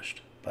brainwashed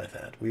by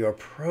that. We are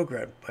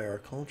programmed by our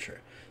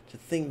culture to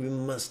think we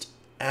must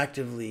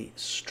actively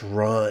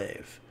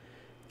strive,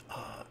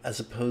 as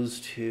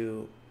opposed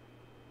to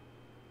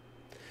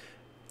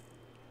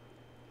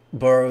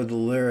borrow the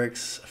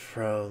lyrics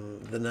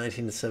from the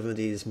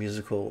 1970s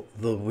musical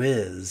The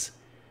Wiz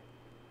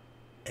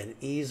and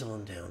ease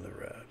on down the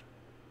road.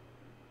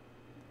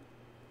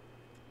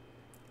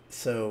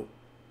 So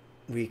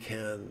we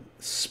can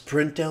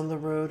sprint down the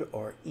road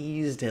or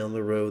ease down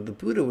the road. The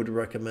Buddha would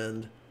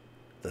recommend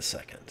the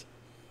second.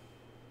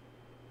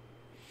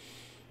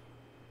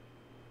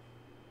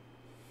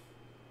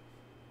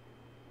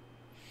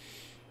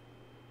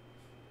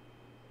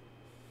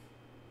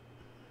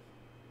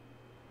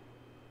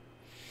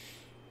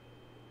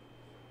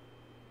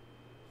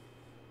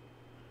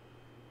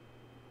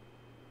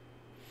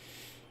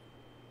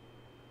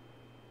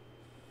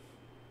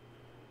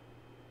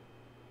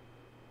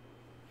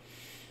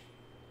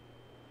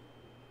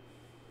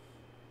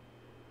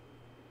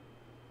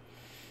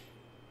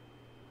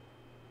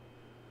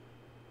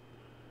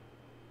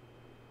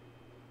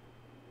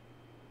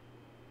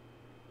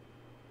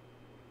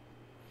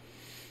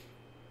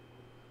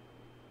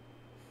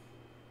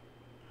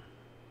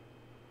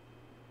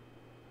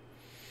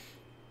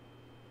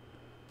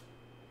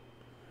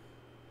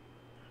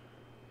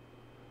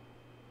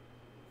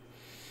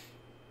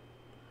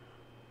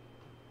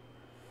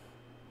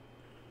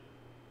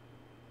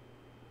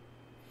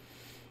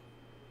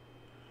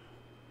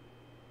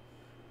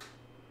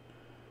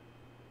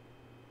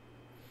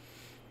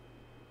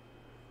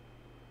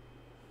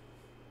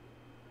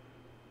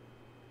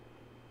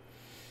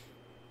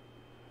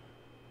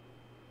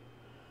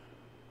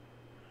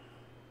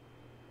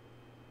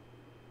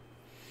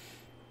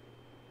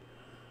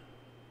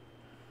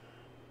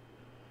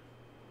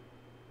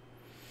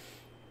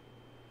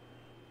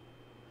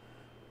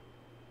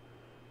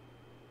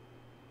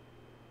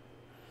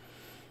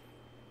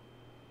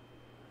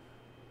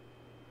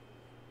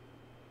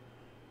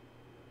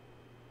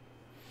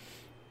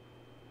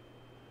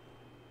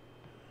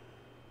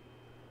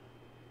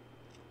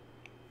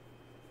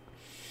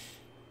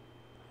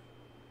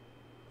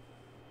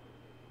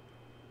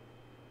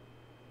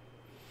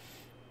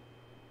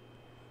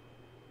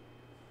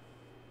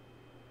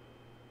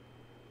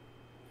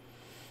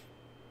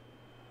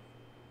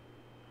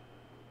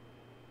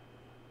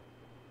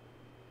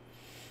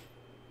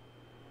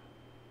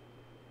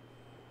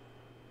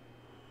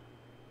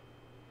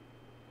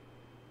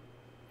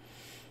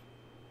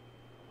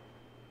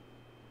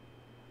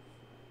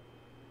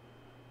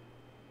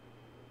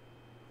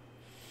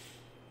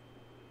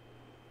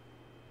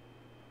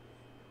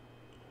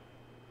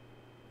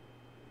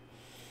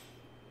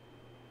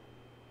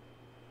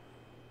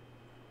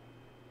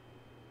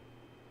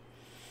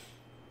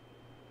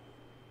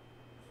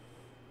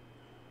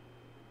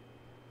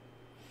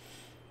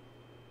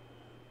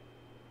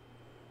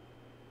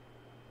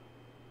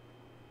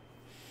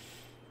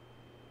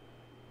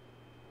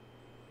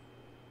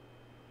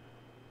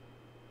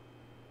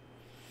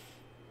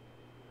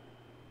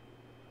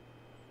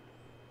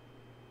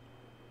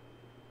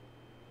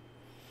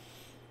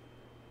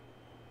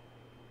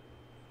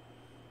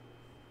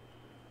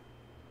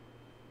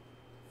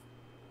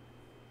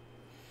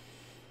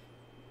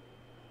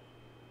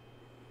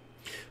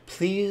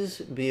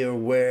 Please be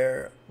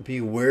aware,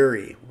 be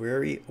wary,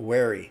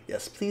 wary.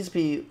 Yes, please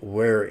be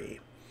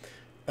wary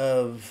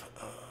of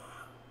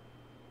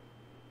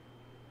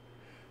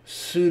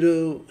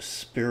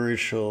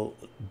pseudo-spiritual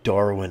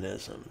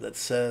Darwinism that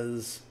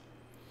says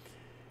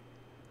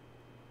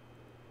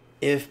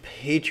if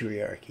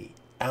patriarchy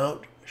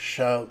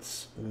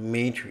outshouts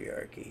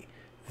matriarchy,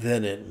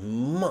 then it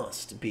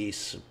must be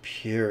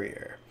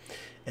superior.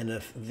 And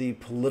if the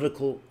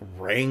political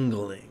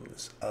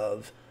wranglings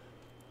of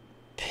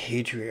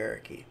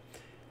patriarchy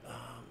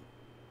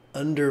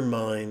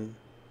undermine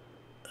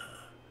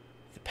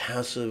the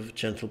passive,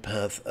 gentle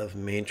path of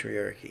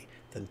matriarchy,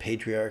 then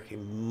patriarchy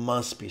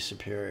must be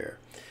superior.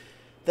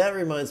 That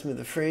reminds me of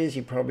the phrase,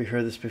 you probably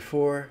heard this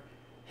before,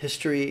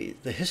 the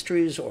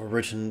histories are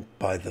written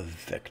by the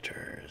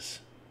victors.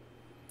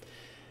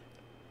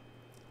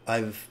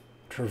 I've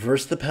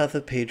traversed the path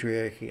of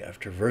patriarchy, I've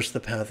traversed the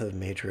path of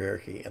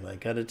matriarchy, and I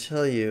gotta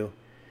tell you,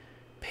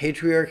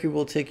 patriarchy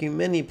will take you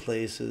many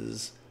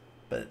places,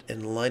 but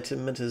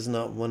enlightenment is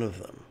not one of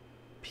them.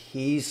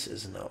 Peace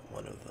is not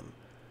one of them.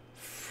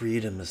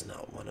 Freedom is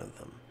not one of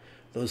them.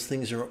 Those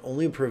things are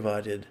only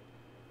provided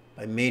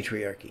by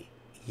matriarchy,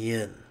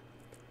 yin,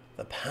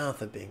 the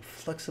path of being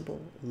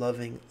flexible,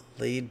 loving,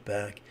 laid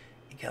back,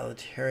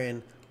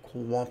 egalitarian,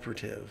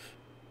 cooperative,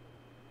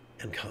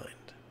 and kind.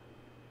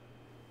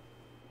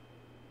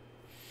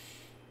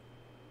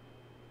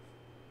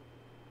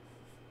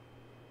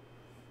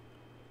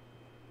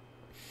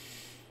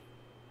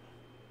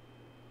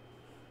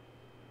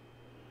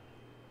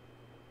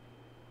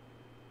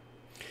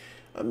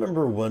 I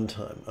remember one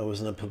time I was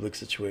in a public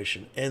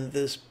situation and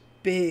this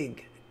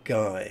big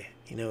guy,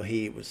 you know,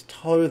 he was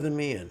taller than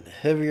me and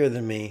heavier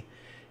than me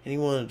and he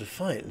wanted to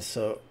fight. And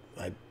so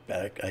I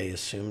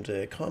assumed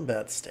a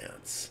combat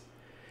stance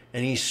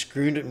and he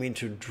screamed at me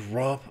to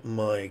drop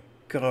my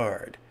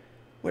guard,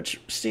 which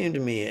seemed to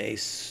me a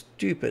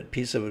stupid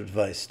piece of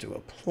advice to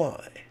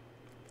apply.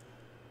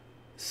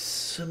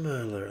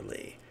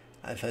 Similarly,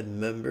 I've had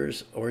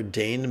members,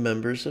 ordained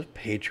members of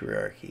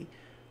patriarchy,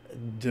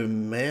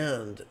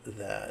 demand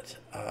that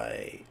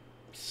I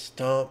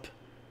stop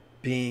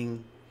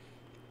being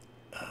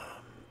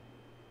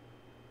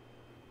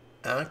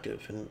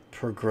active in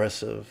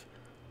progressive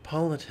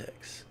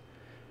politics.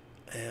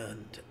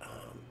 And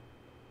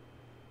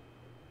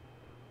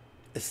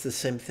it's the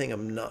same thing.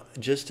 I'm not,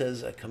 just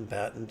as a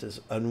combatant is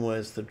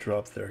unwise to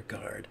drop their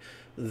guard,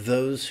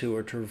 those who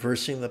are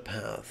traversing the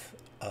path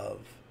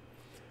of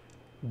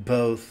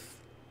both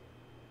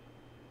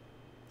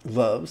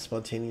love,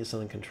 spontaneous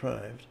and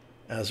uncontrived,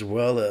 as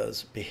well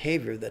as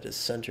behavior that is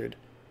centered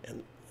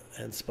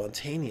and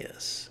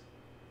spontaneous,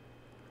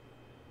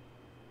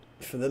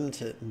 for them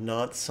to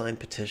not sign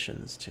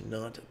petitions, to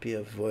not be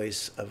a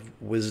voice of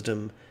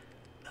wisdom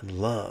and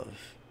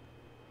love,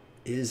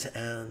 is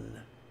an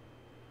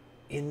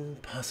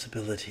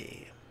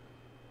impossibility.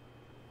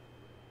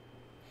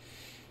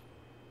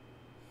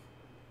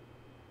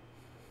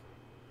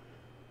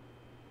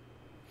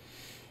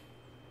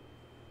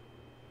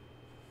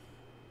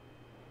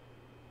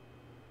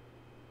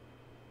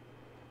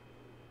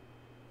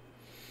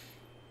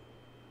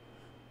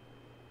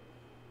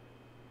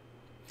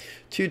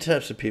 Two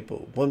types of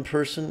people. One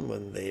person,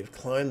 when they've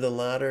climbed the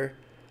ladder,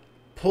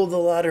 pull the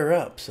ladder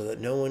up so that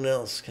no one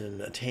else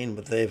can attain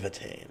what they've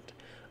attained.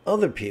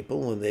 Other people,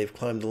 when they've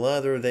climbed the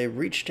ladder, they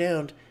reach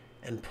down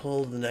and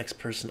pull the next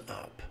person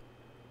up,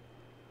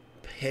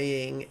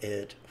 paying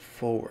it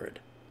forward,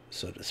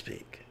 so to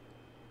speak.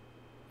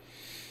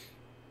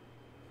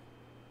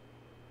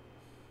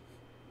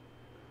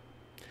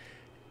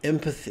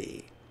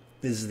 Empathy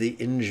is the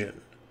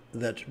engine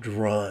that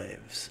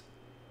drives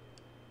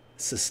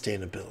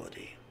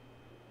sustainability.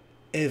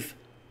 If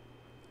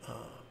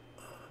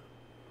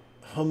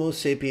Homo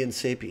sapiens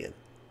sapien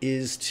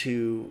is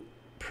to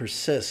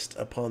persist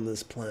upon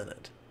this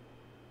planet,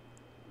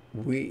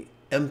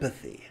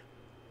 empathy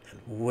and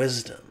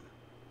wisdom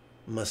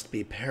must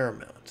be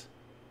paramount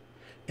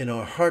in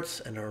our hearts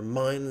and our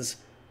minds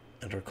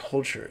and our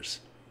cultures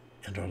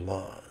and our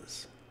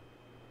laws.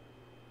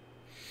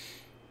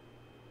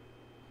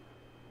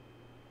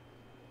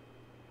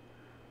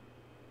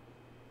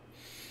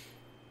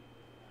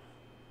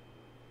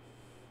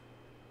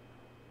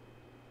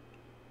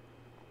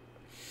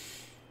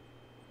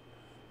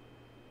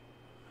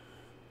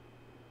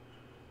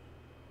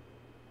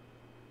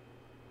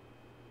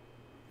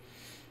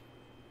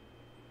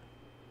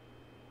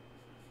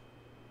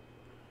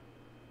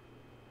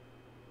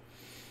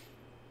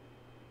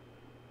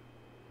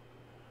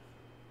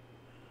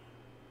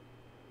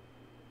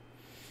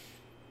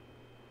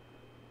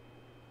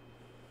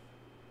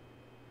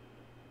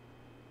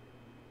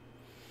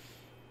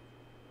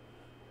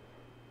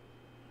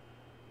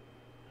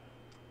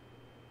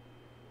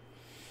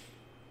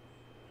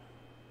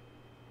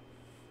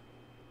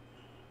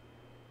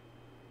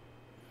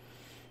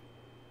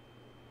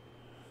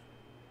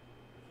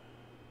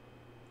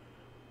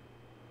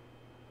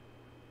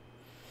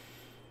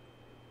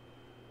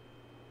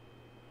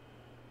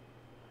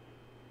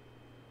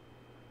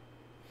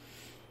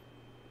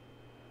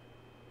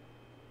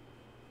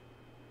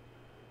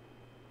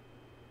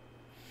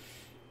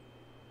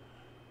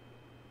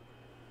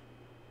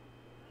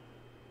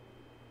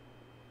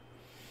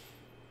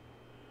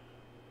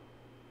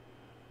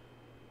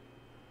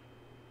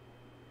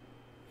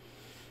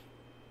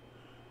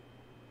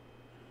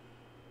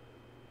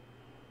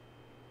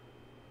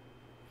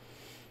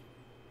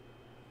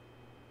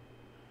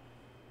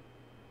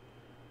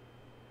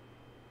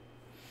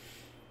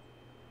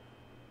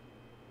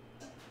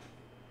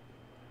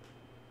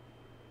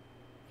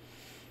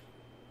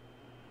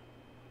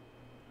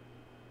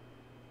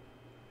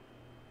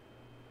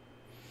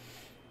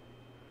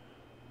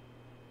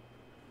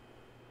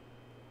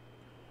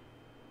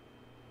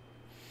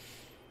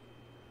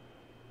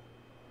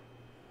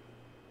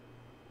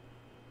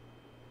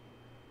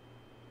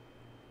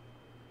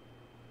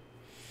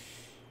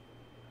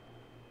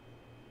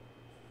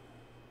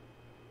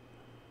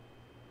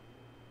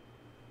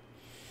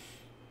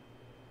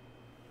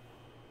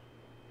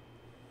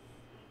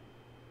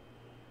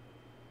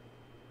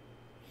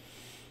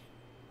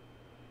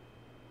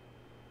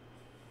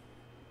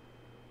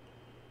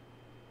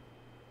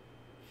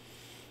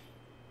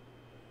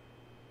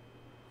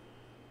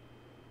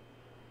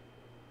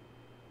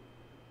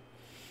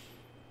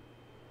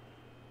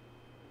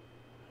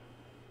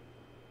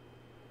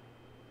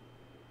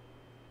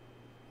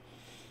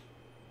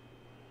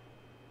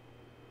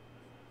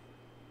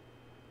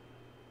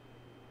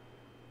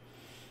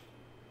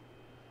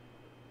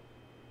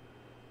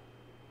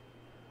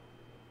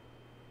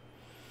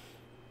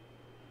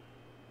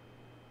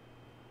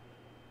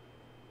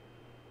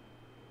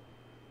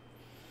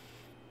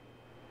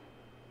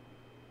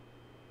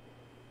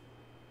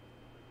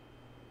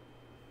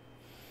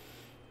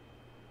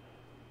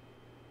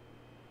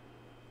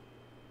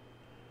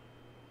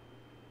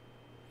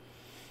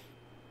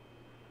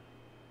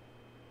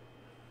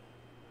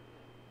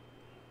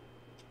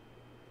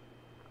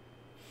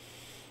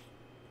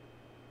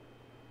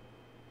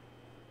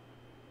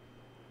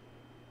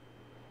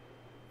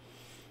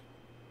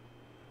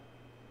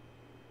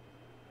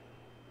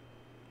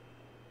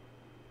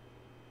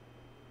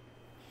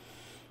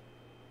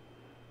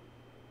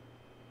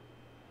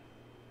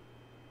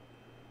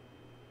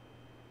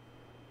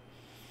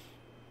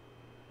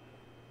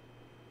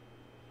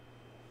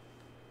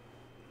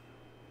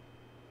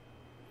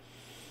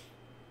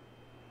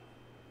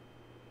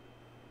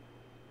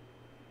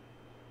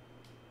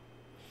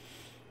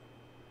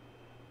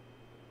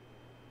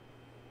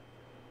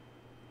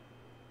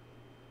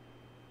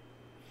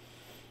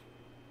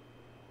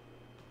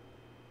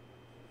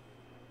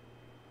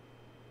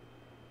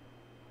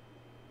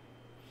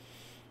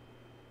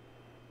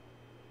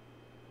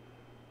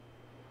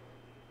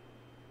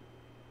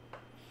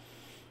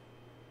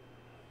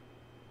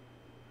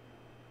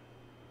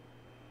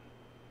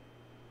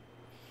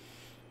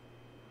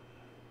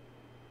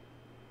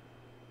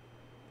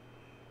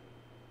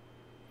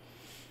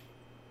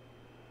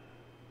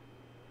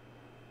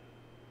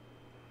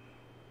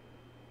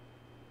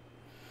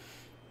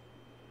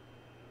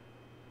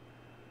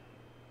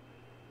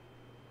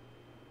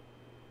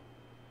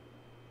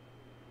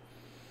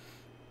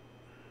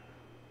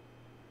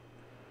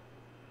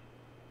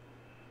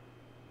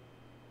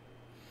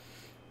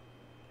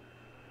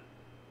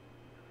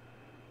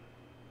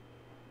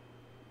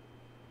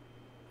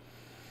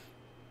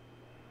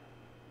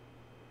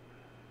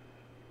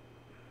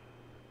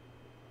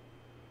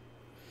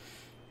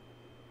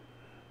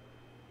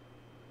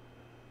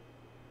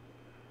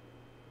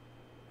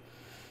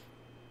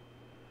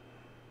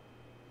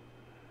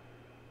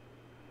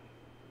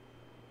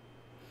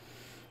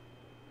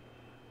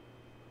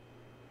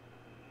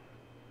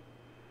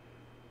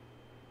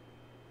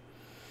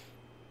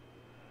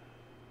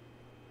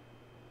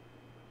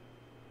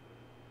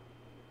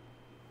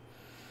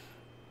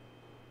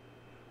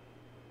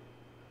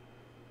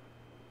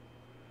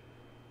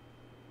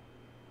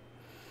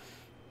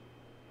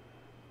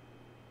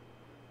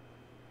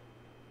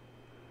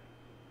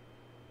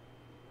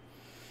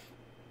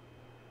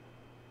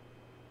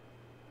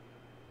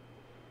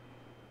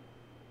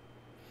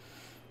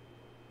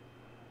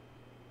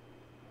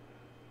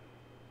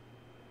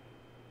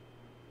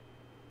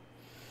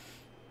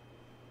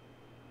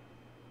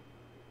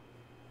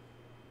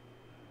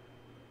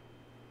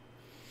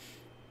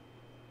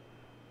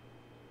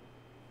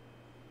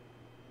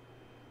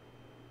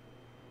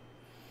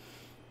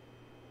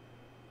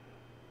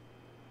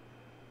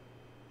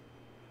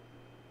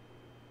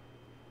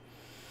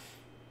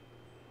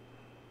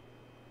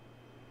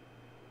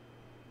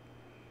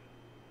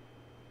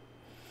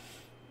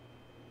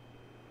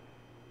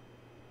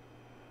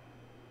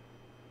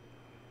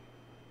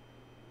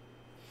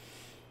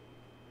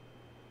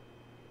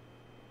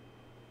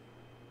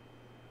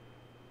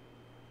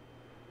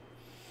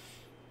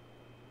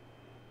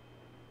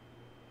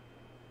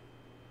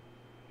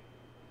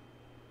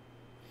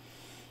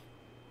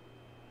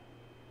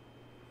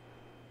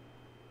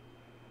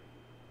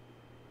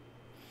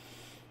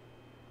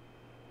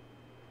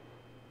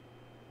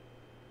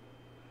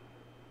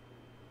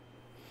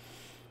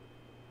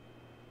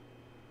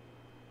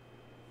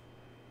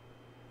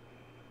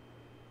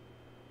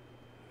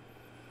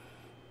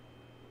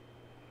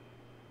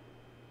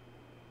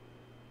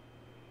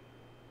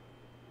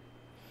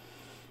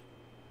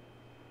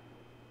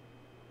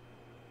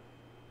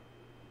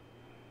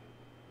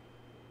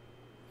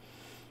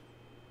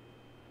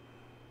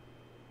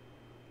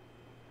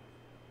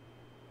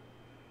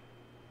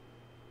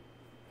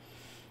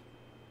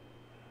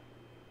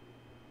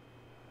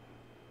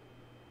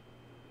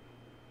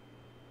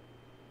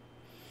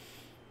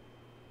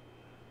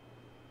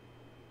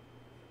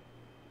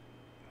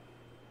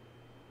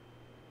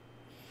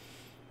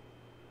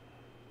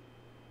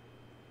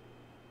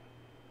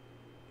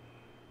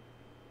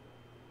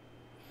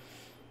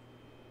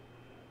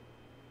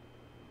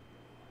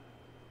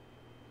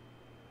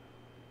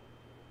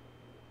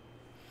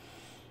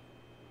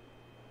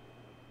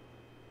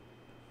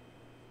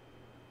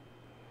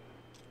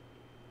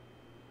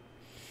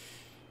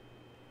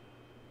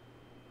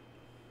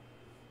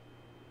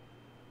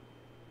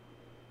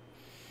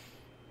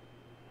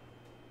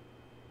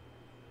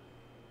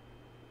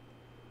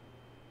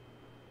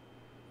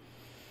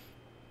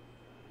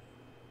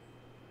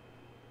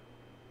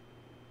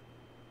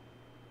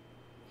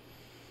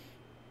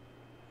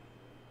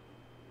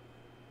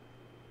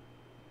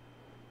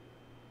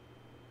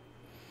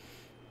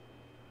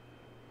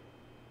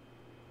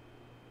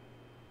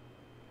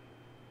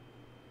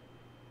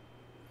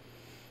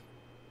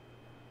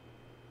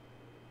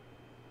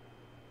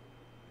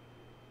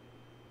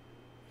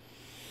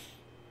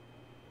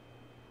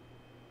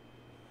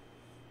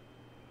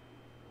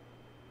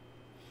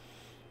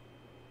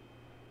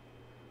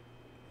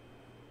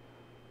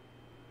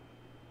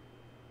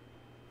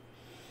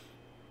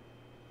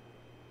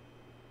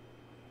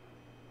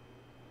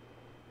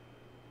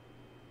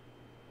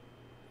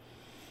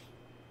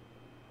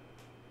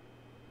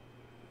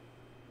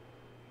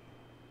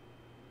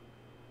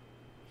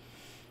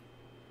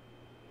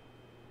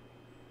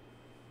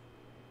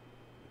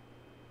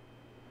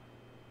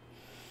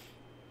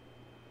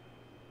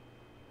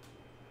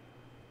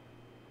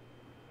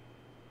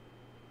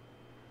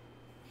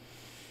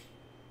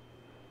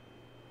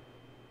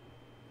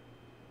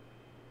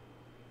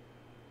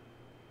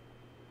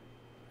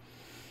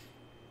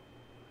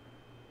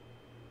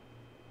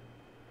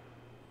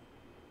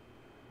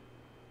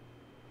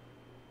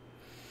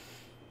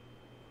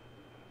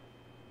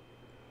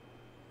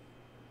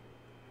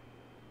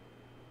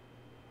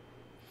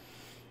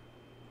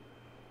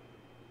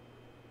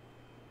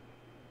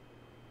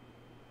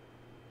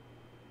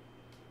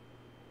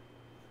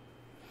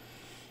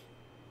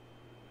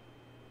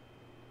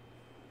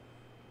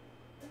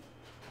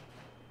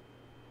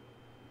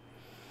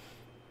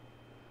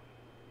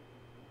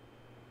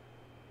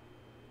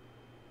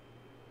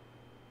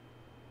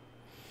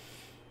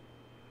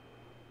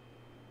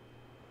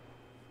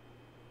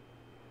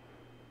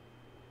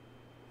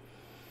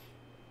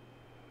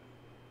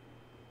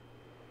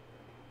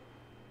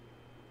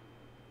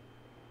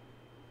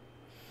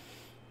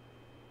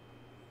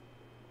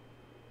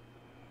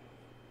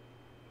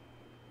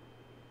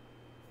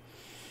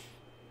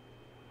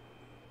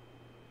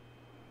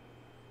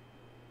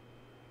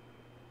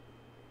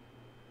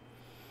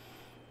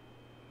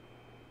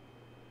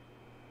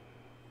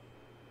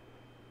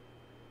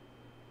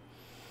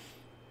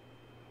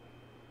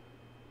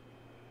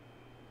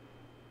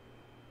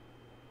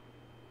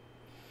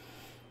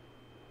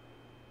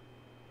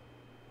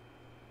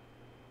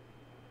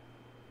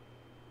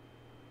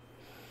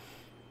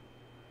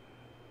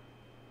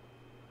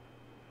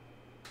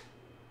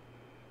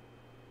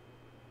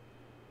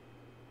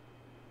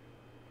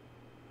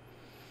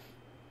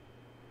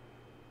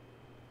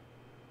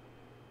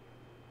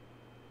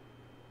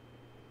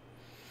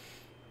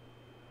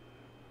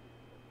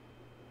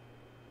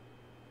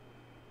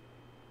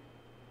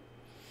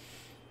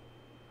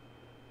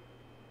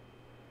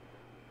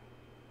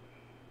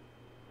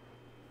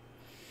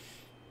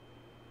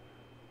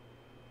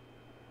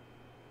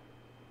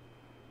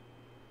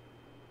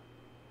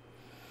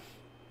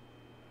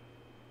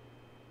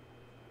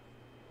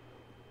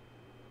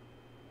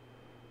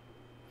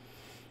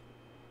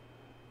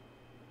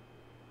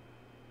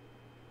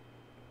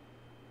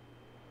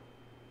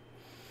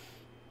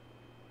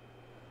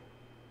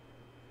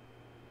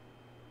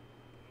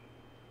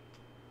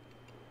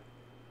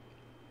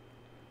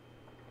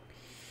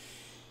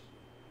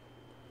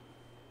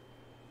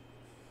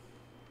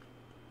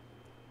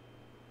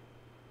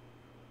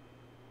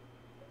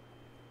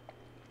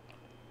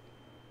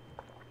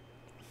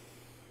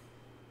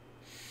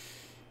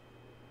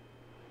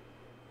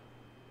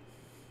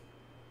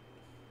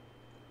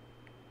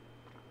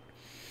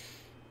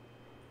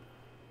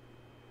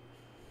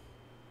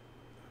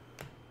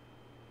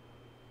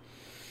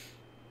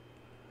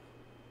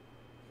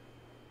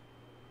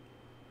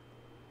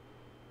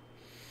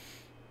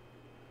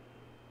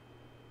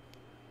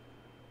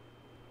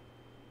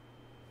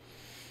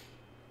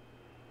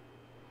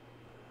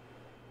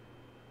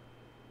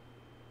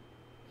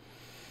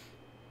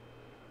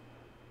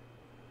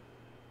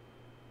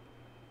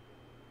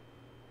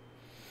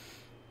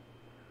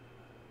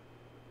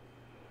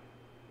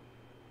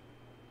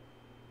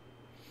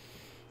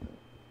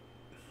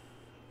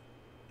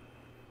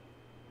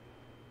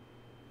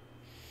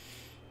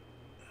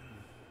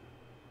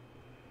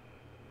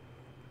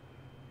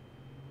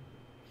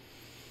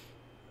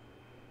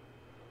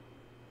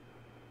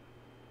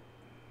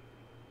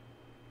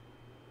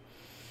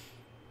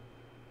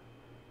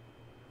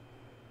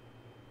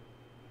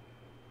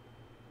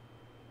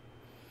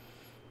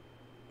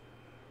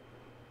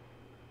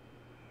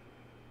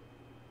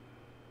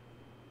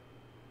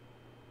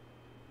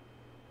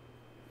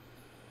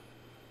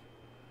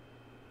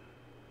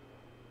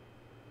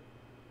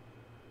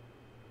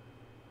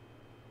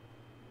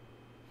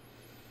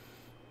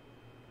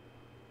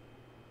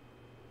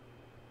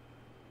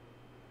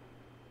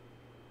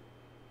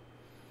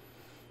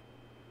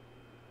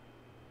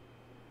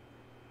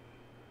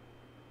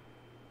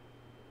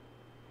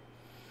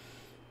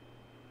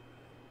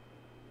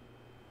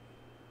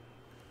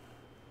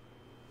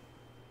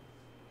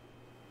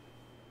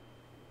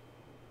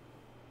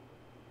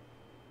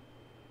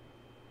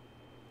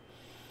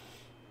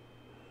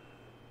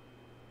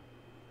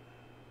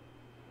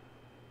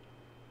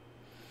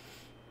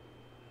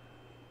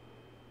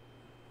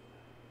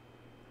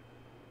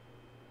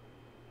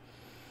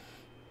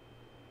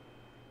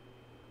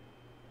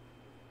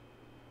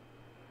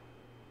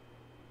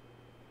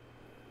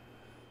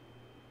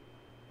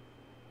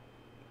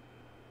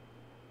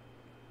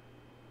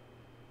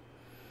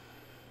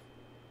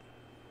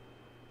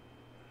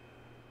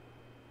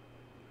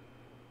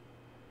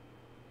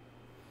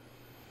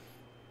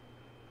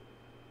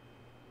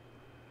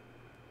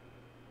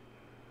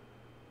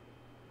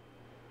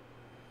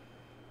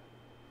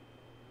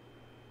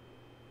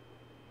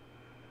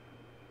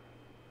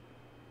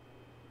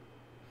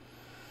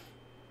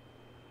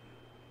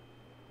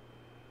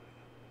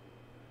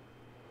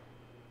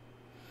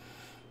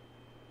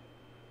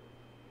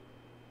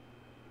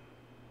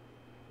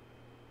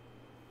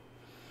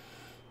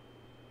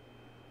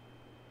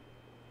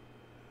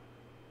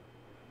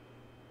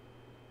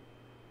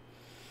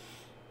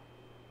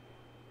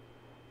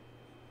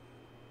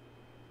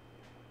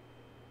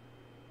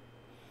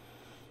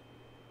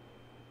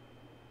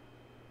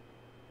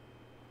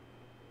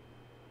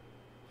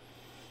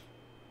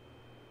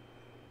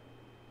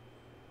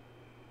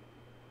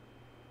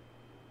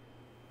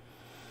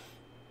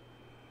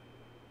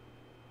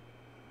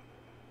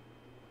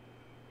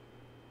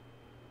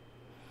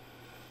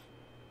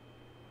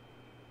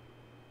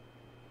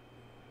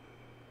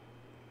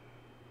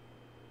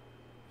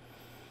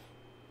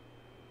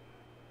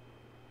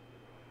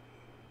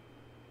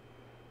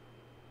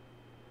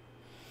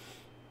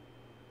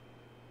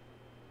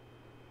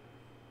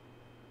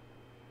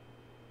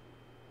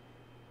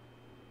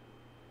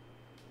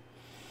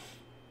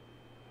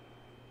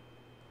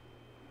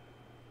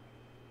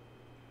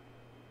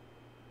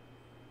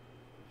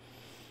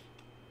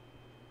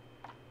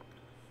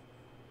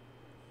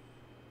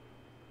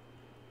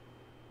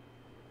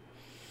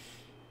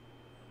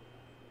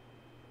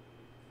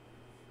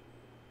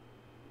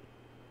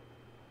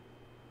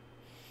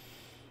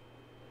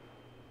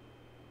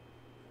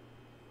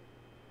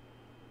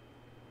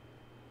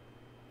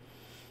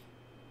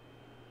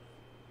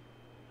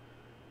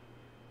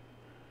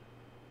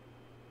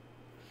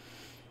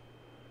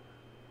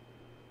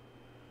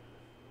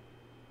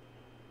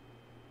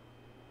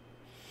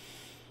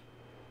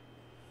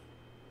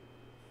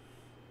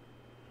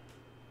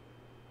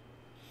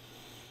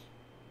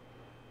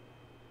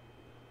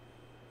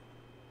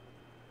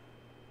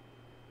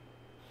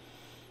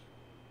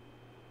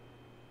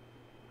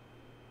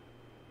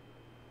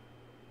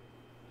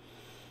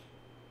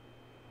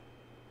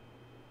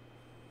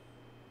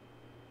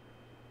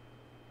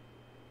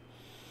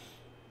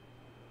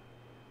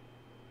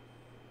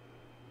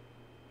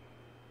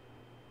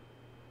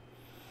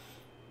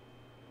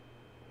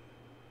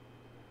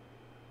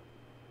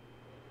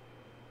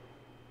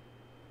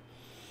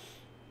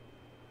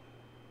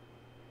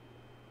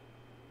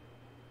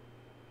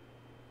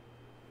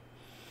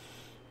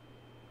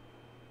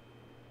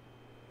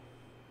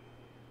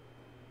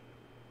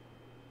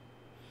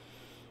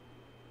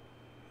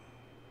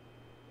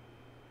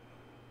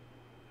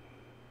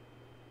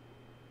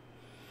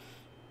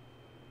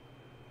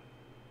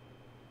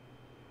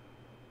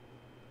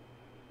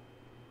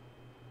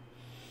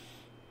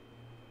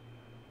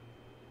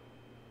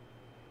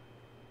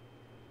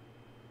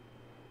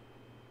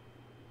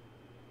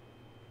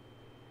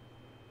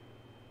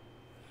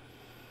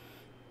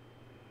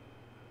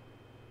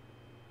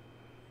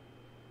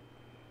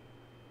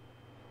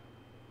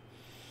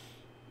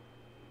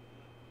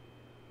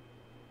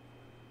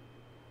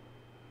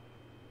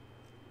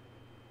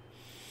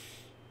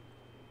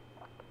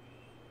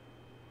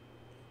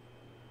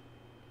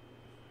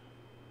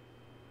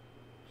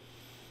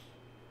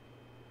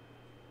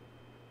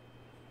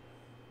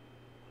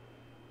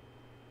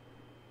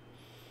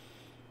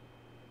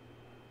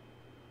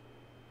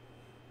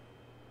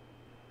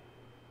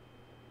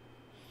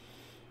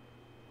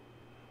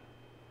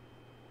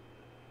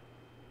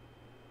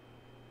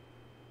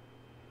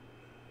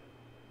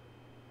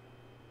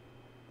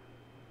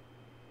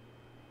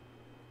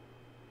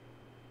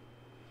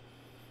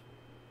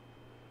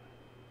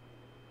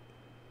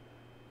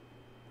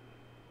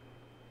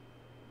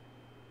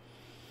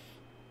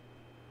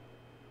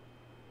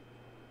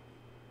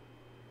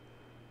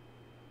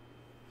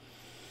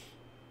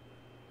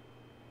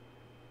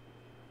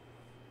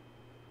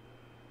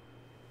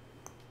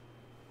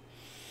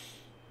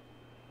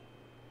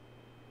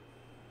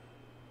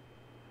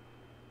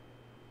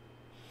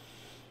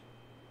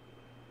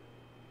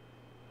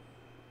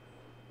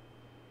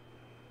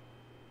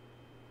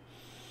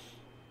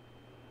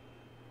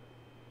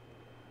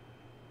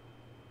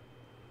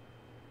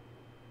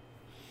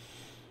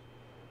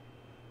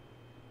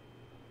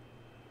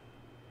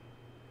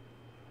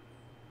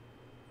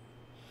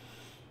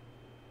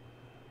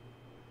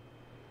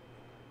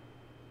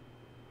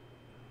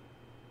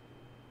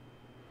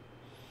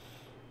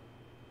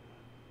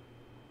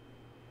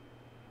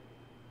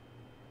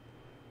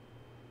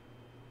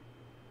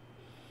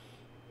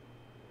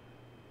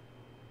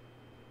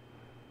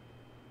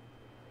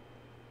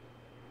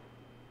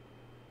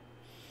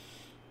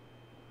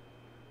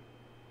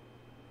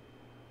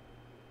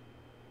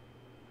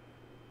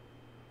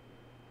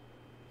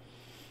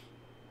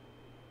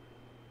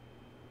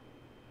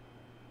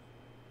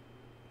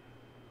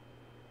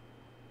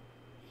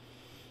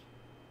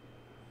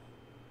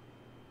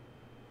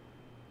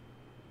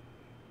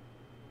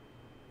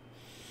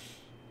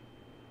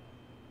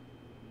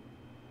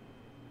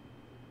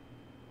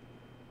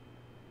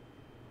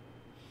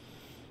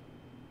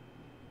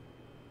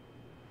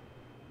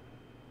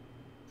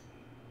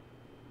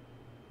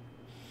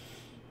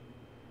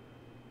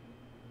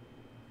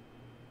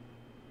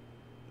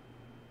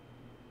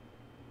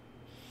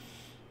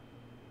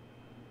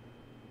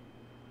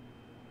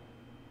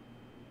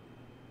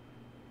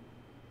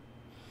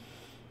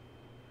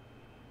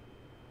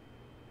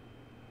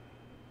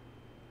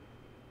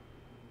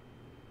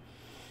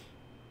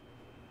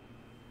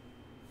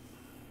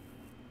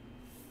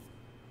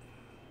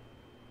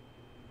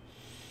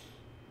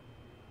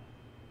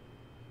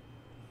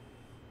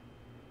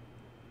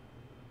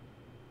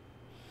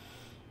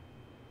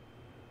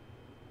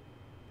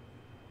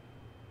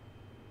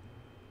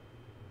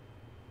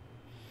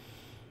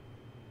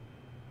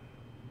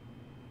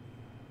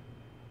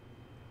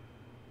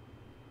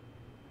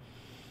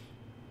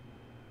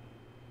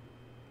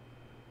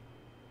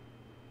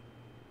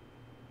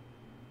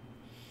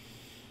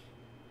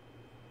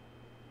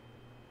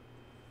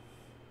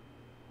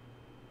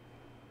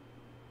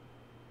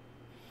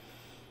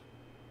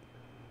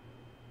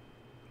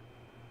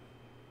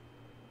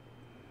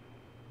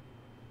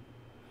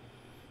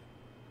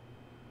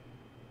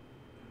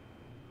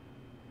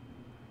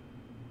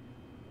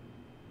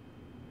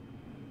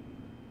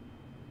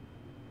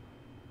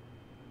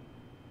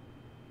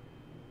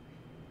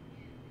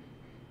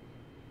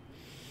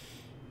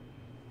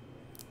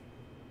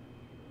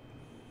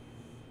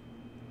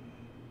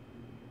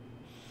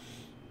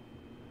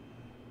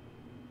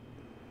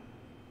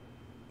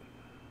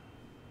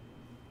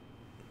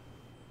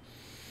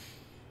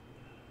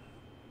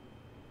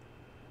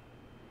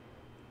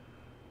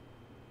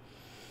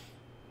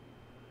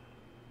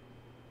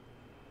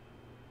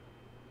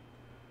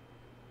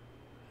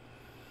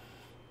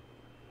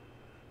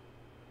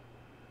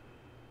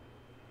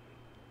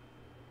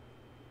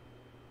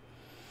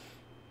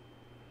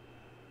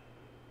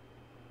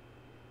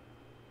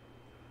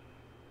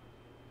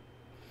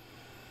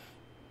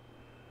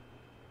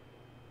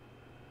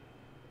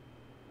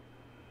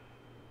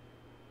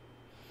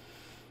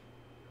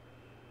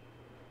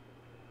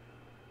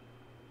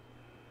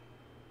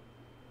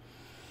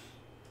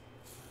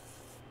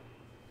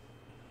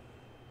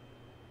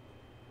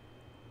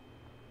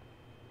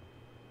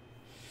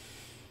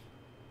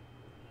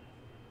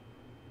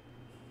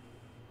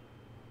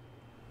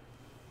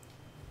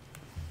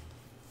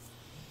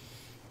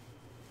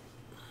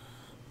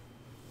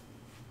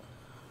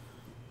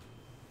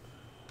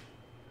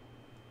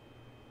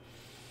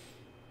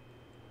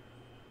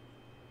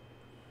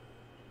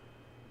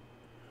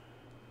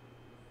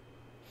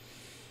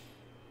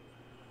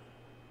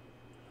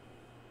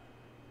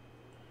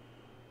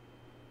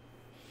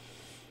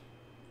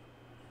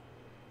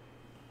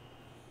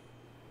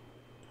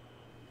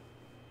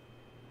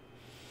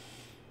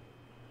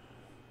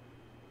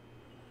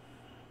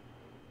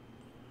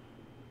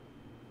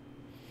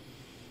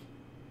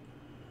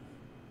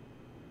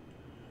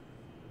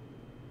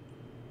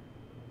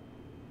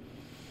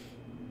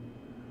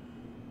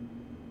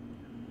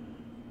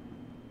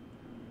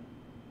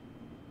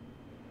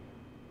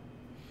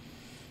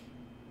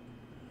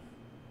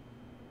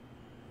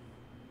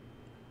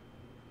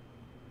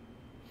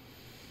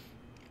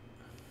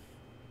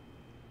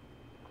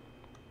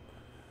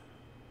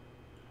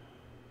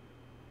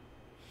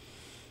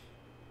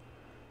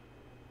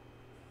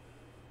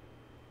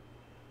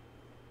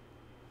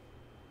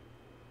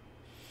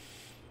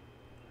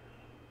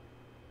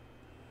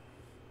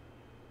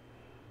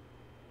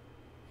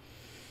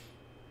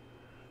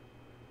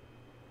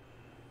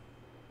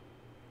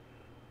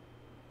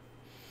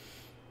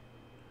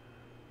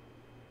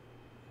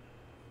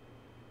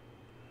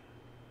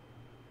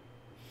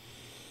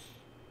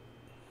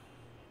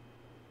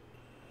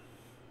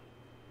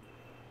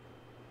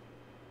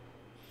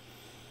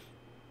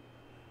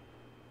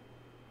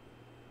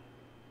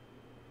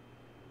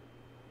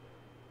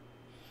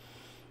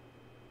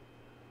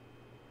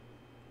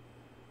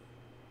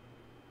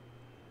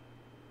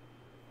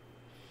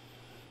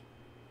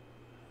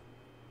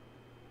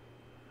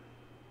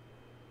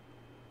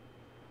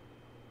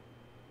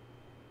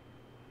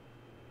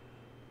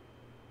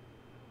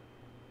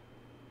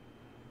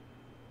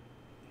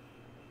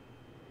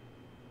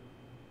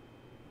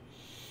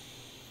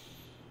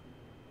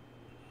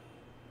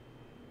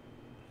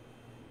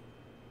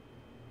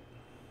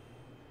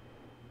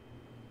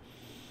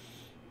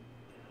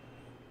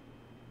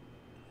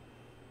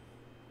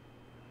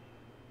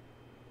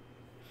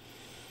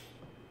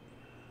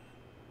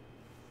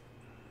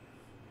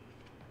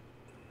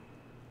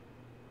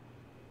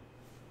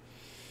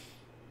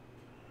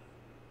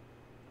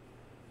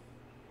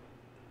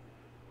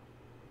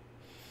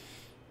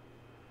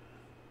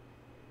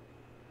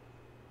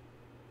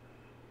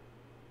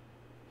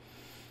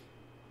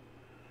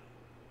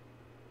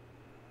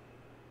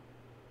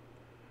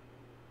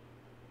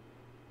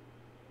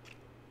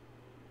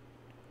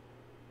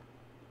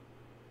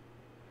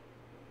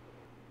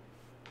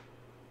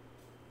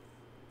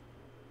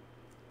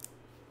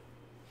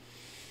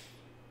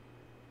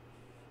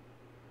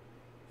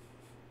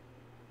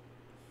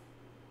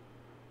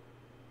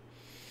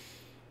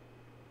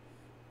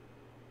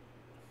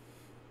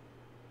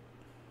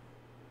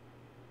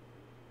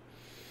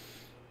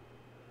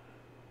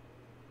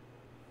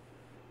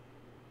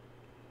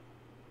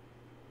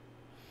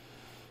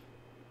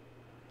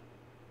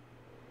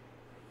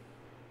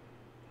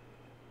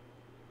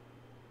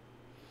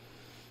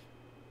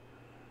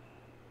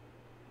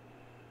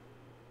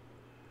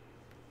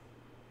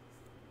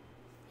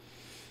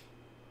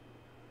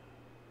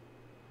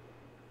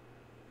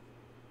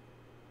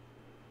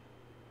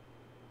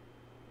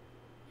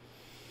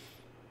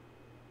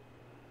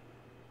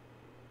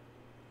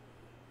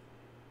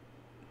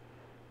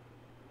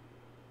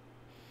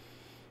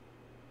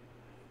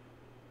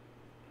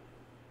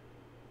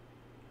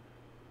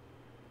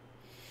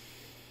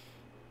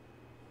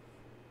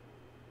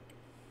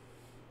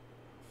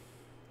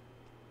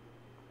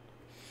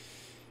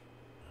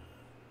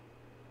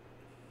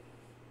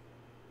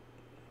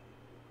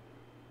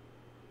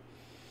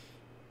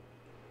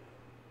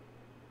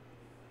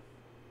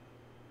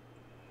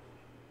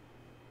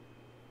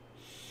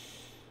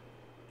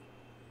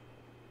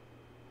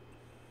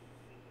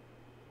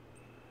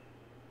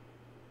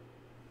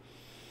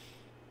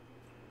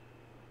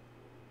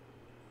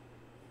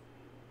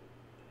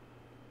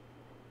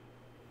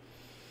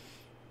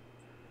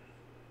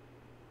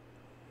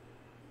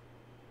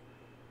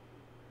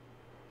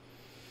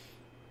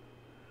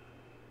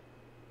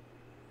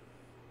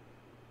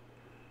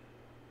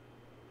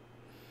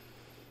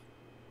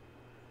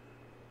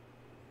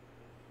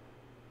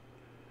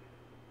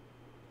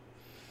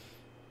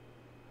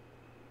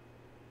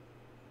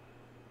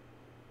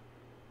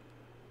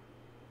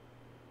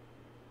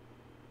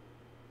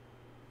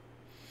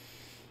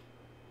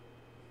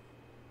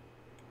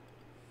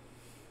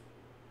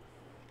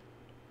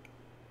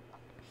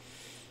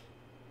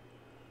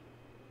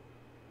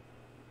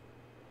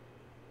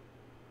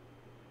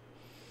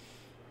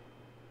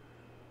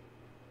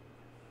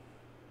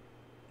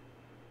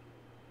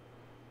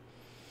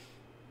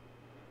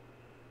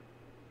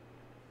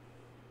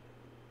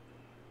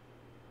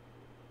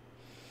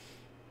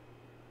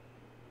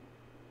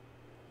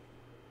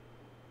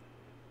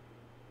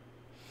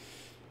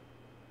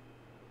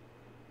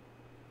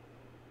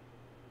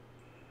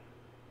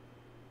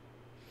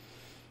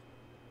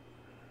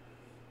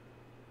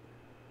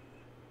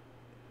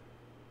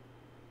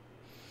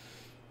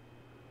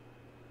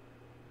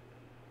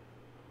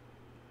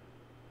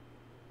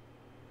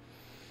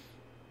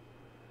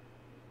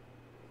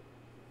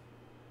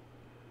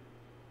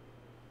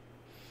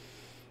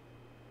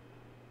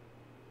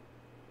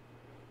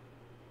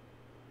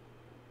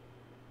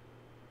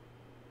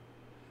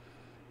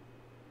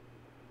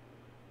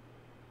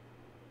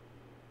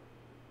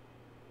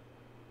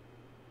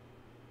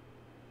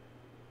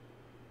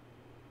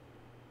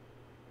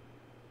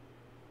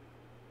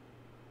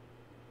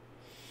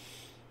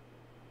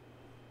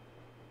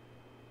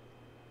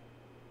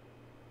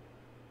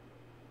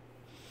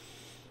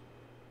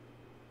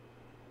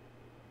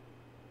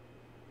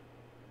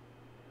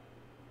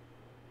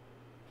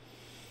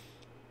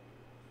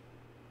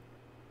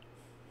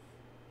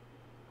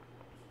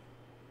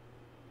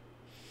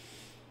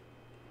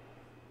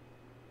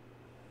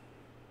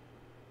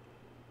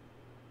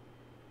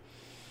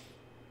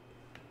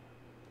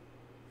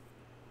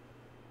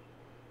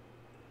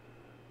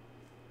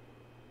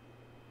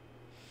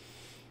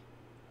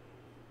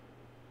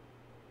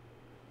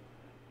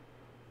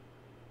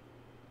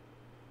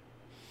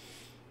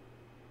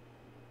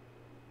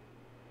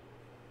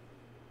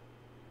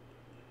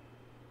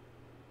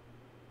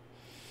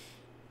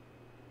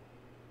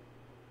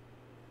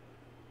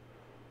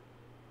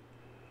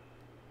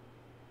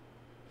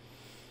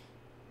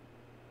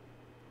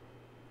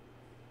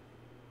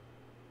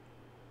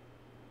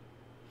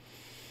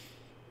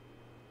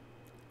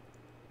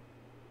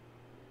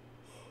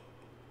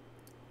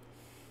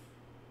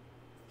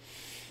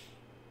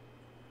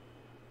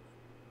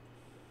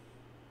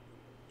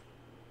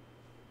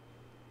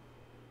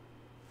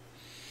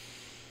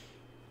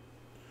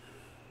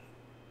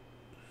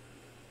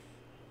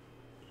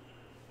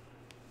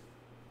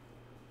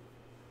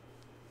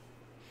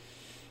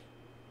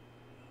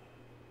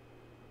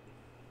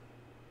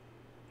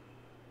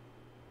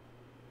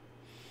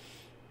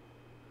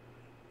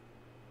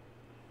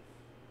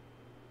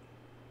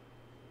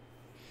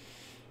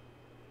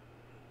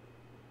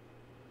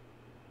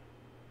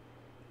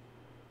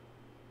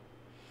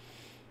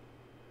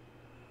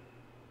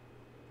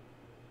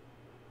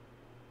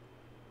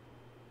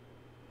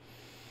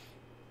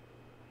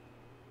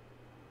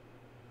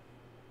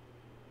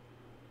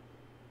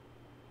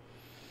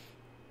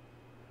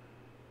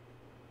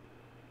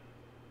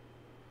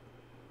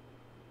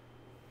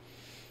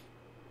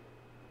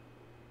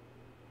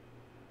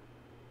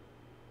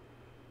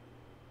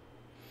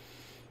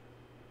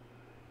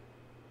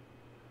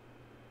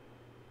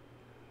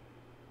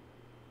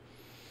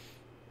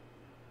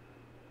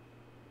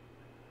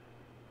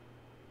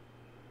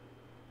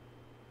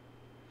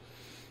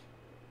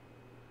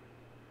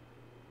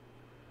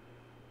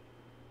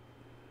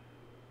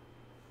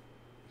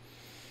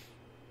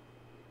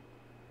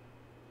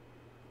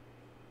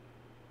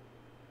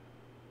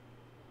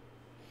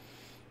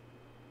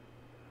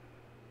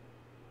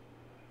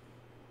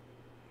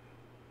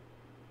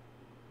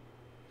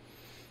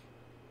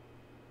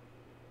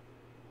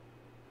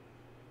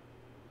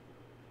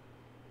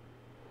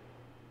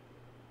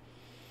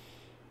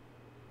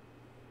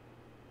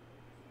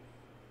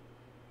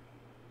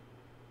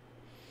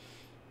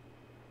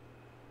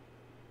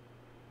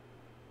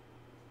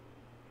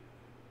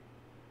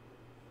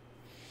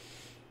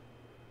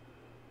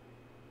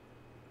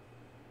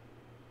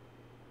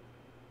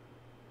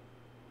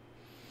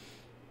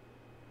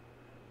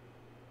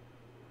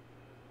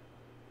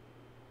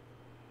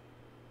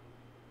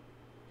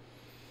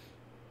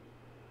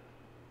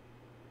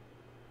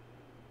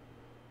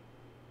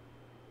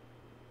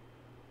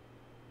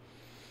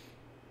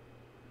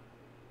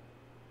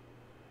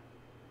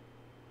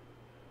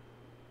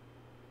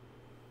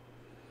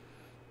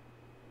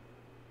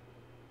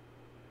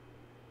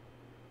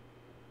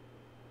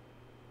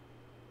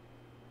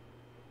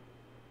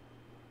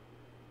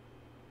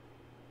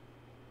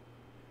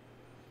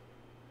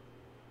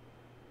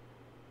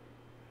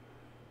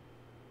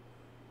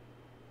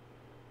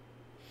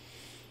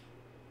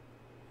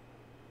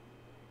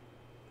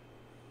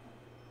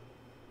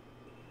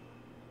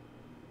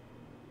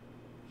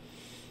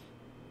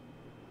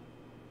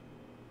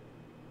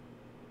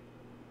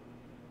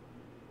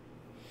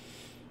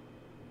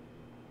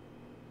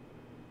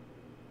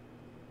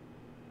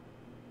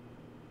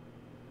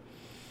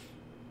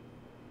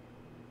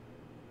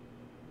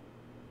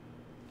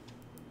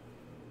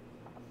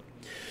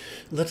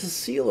 Let us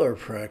seal our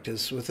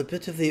practice with a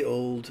bit of the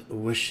old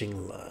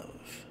wishing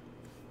love.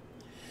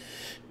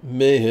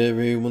 May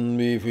everyone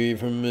be free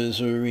from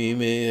misery,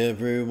 may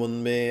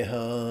everyone be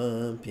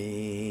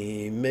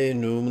happy, may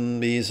no one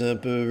be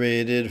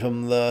separated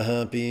from the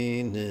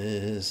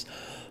happiness,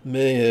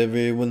 may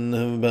everyone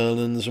have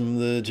balance from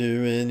the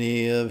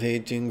tyranny of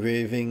hating,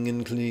 craving,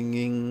 and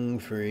clinging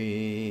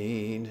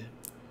freed.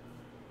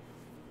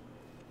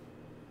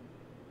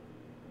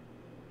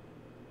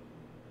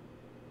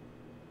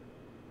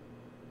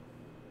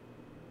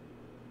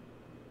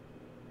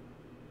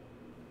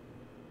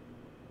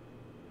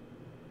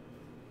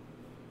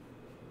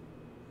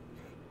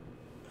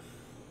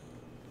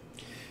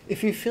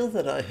 If you feel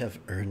that I have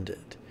earned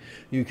it,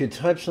 you could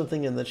type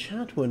something in the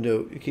chat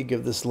window, you could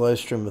give this live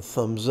stream a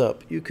thumbs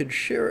up, you could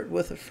share it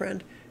with a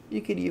friend, you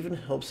could even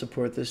help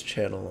support this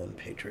channel on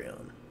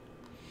Patreon.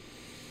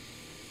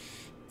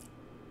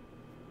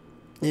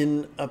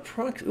 In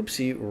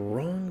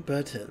wrong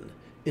button.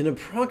 In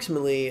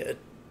approximately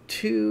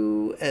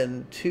 2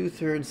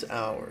 2/3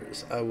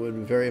 hours, I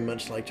would very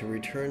much like to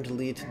return to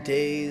lead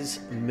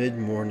today's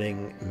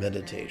mid-morning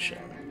meditation.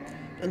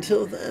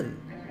 Until then,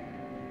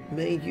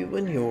 may you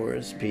and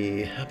yours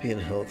be happy and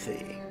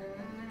healthy.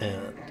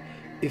 And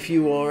if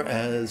you are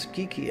as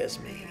geeky as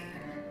me,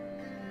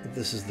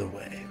 this is the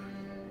way.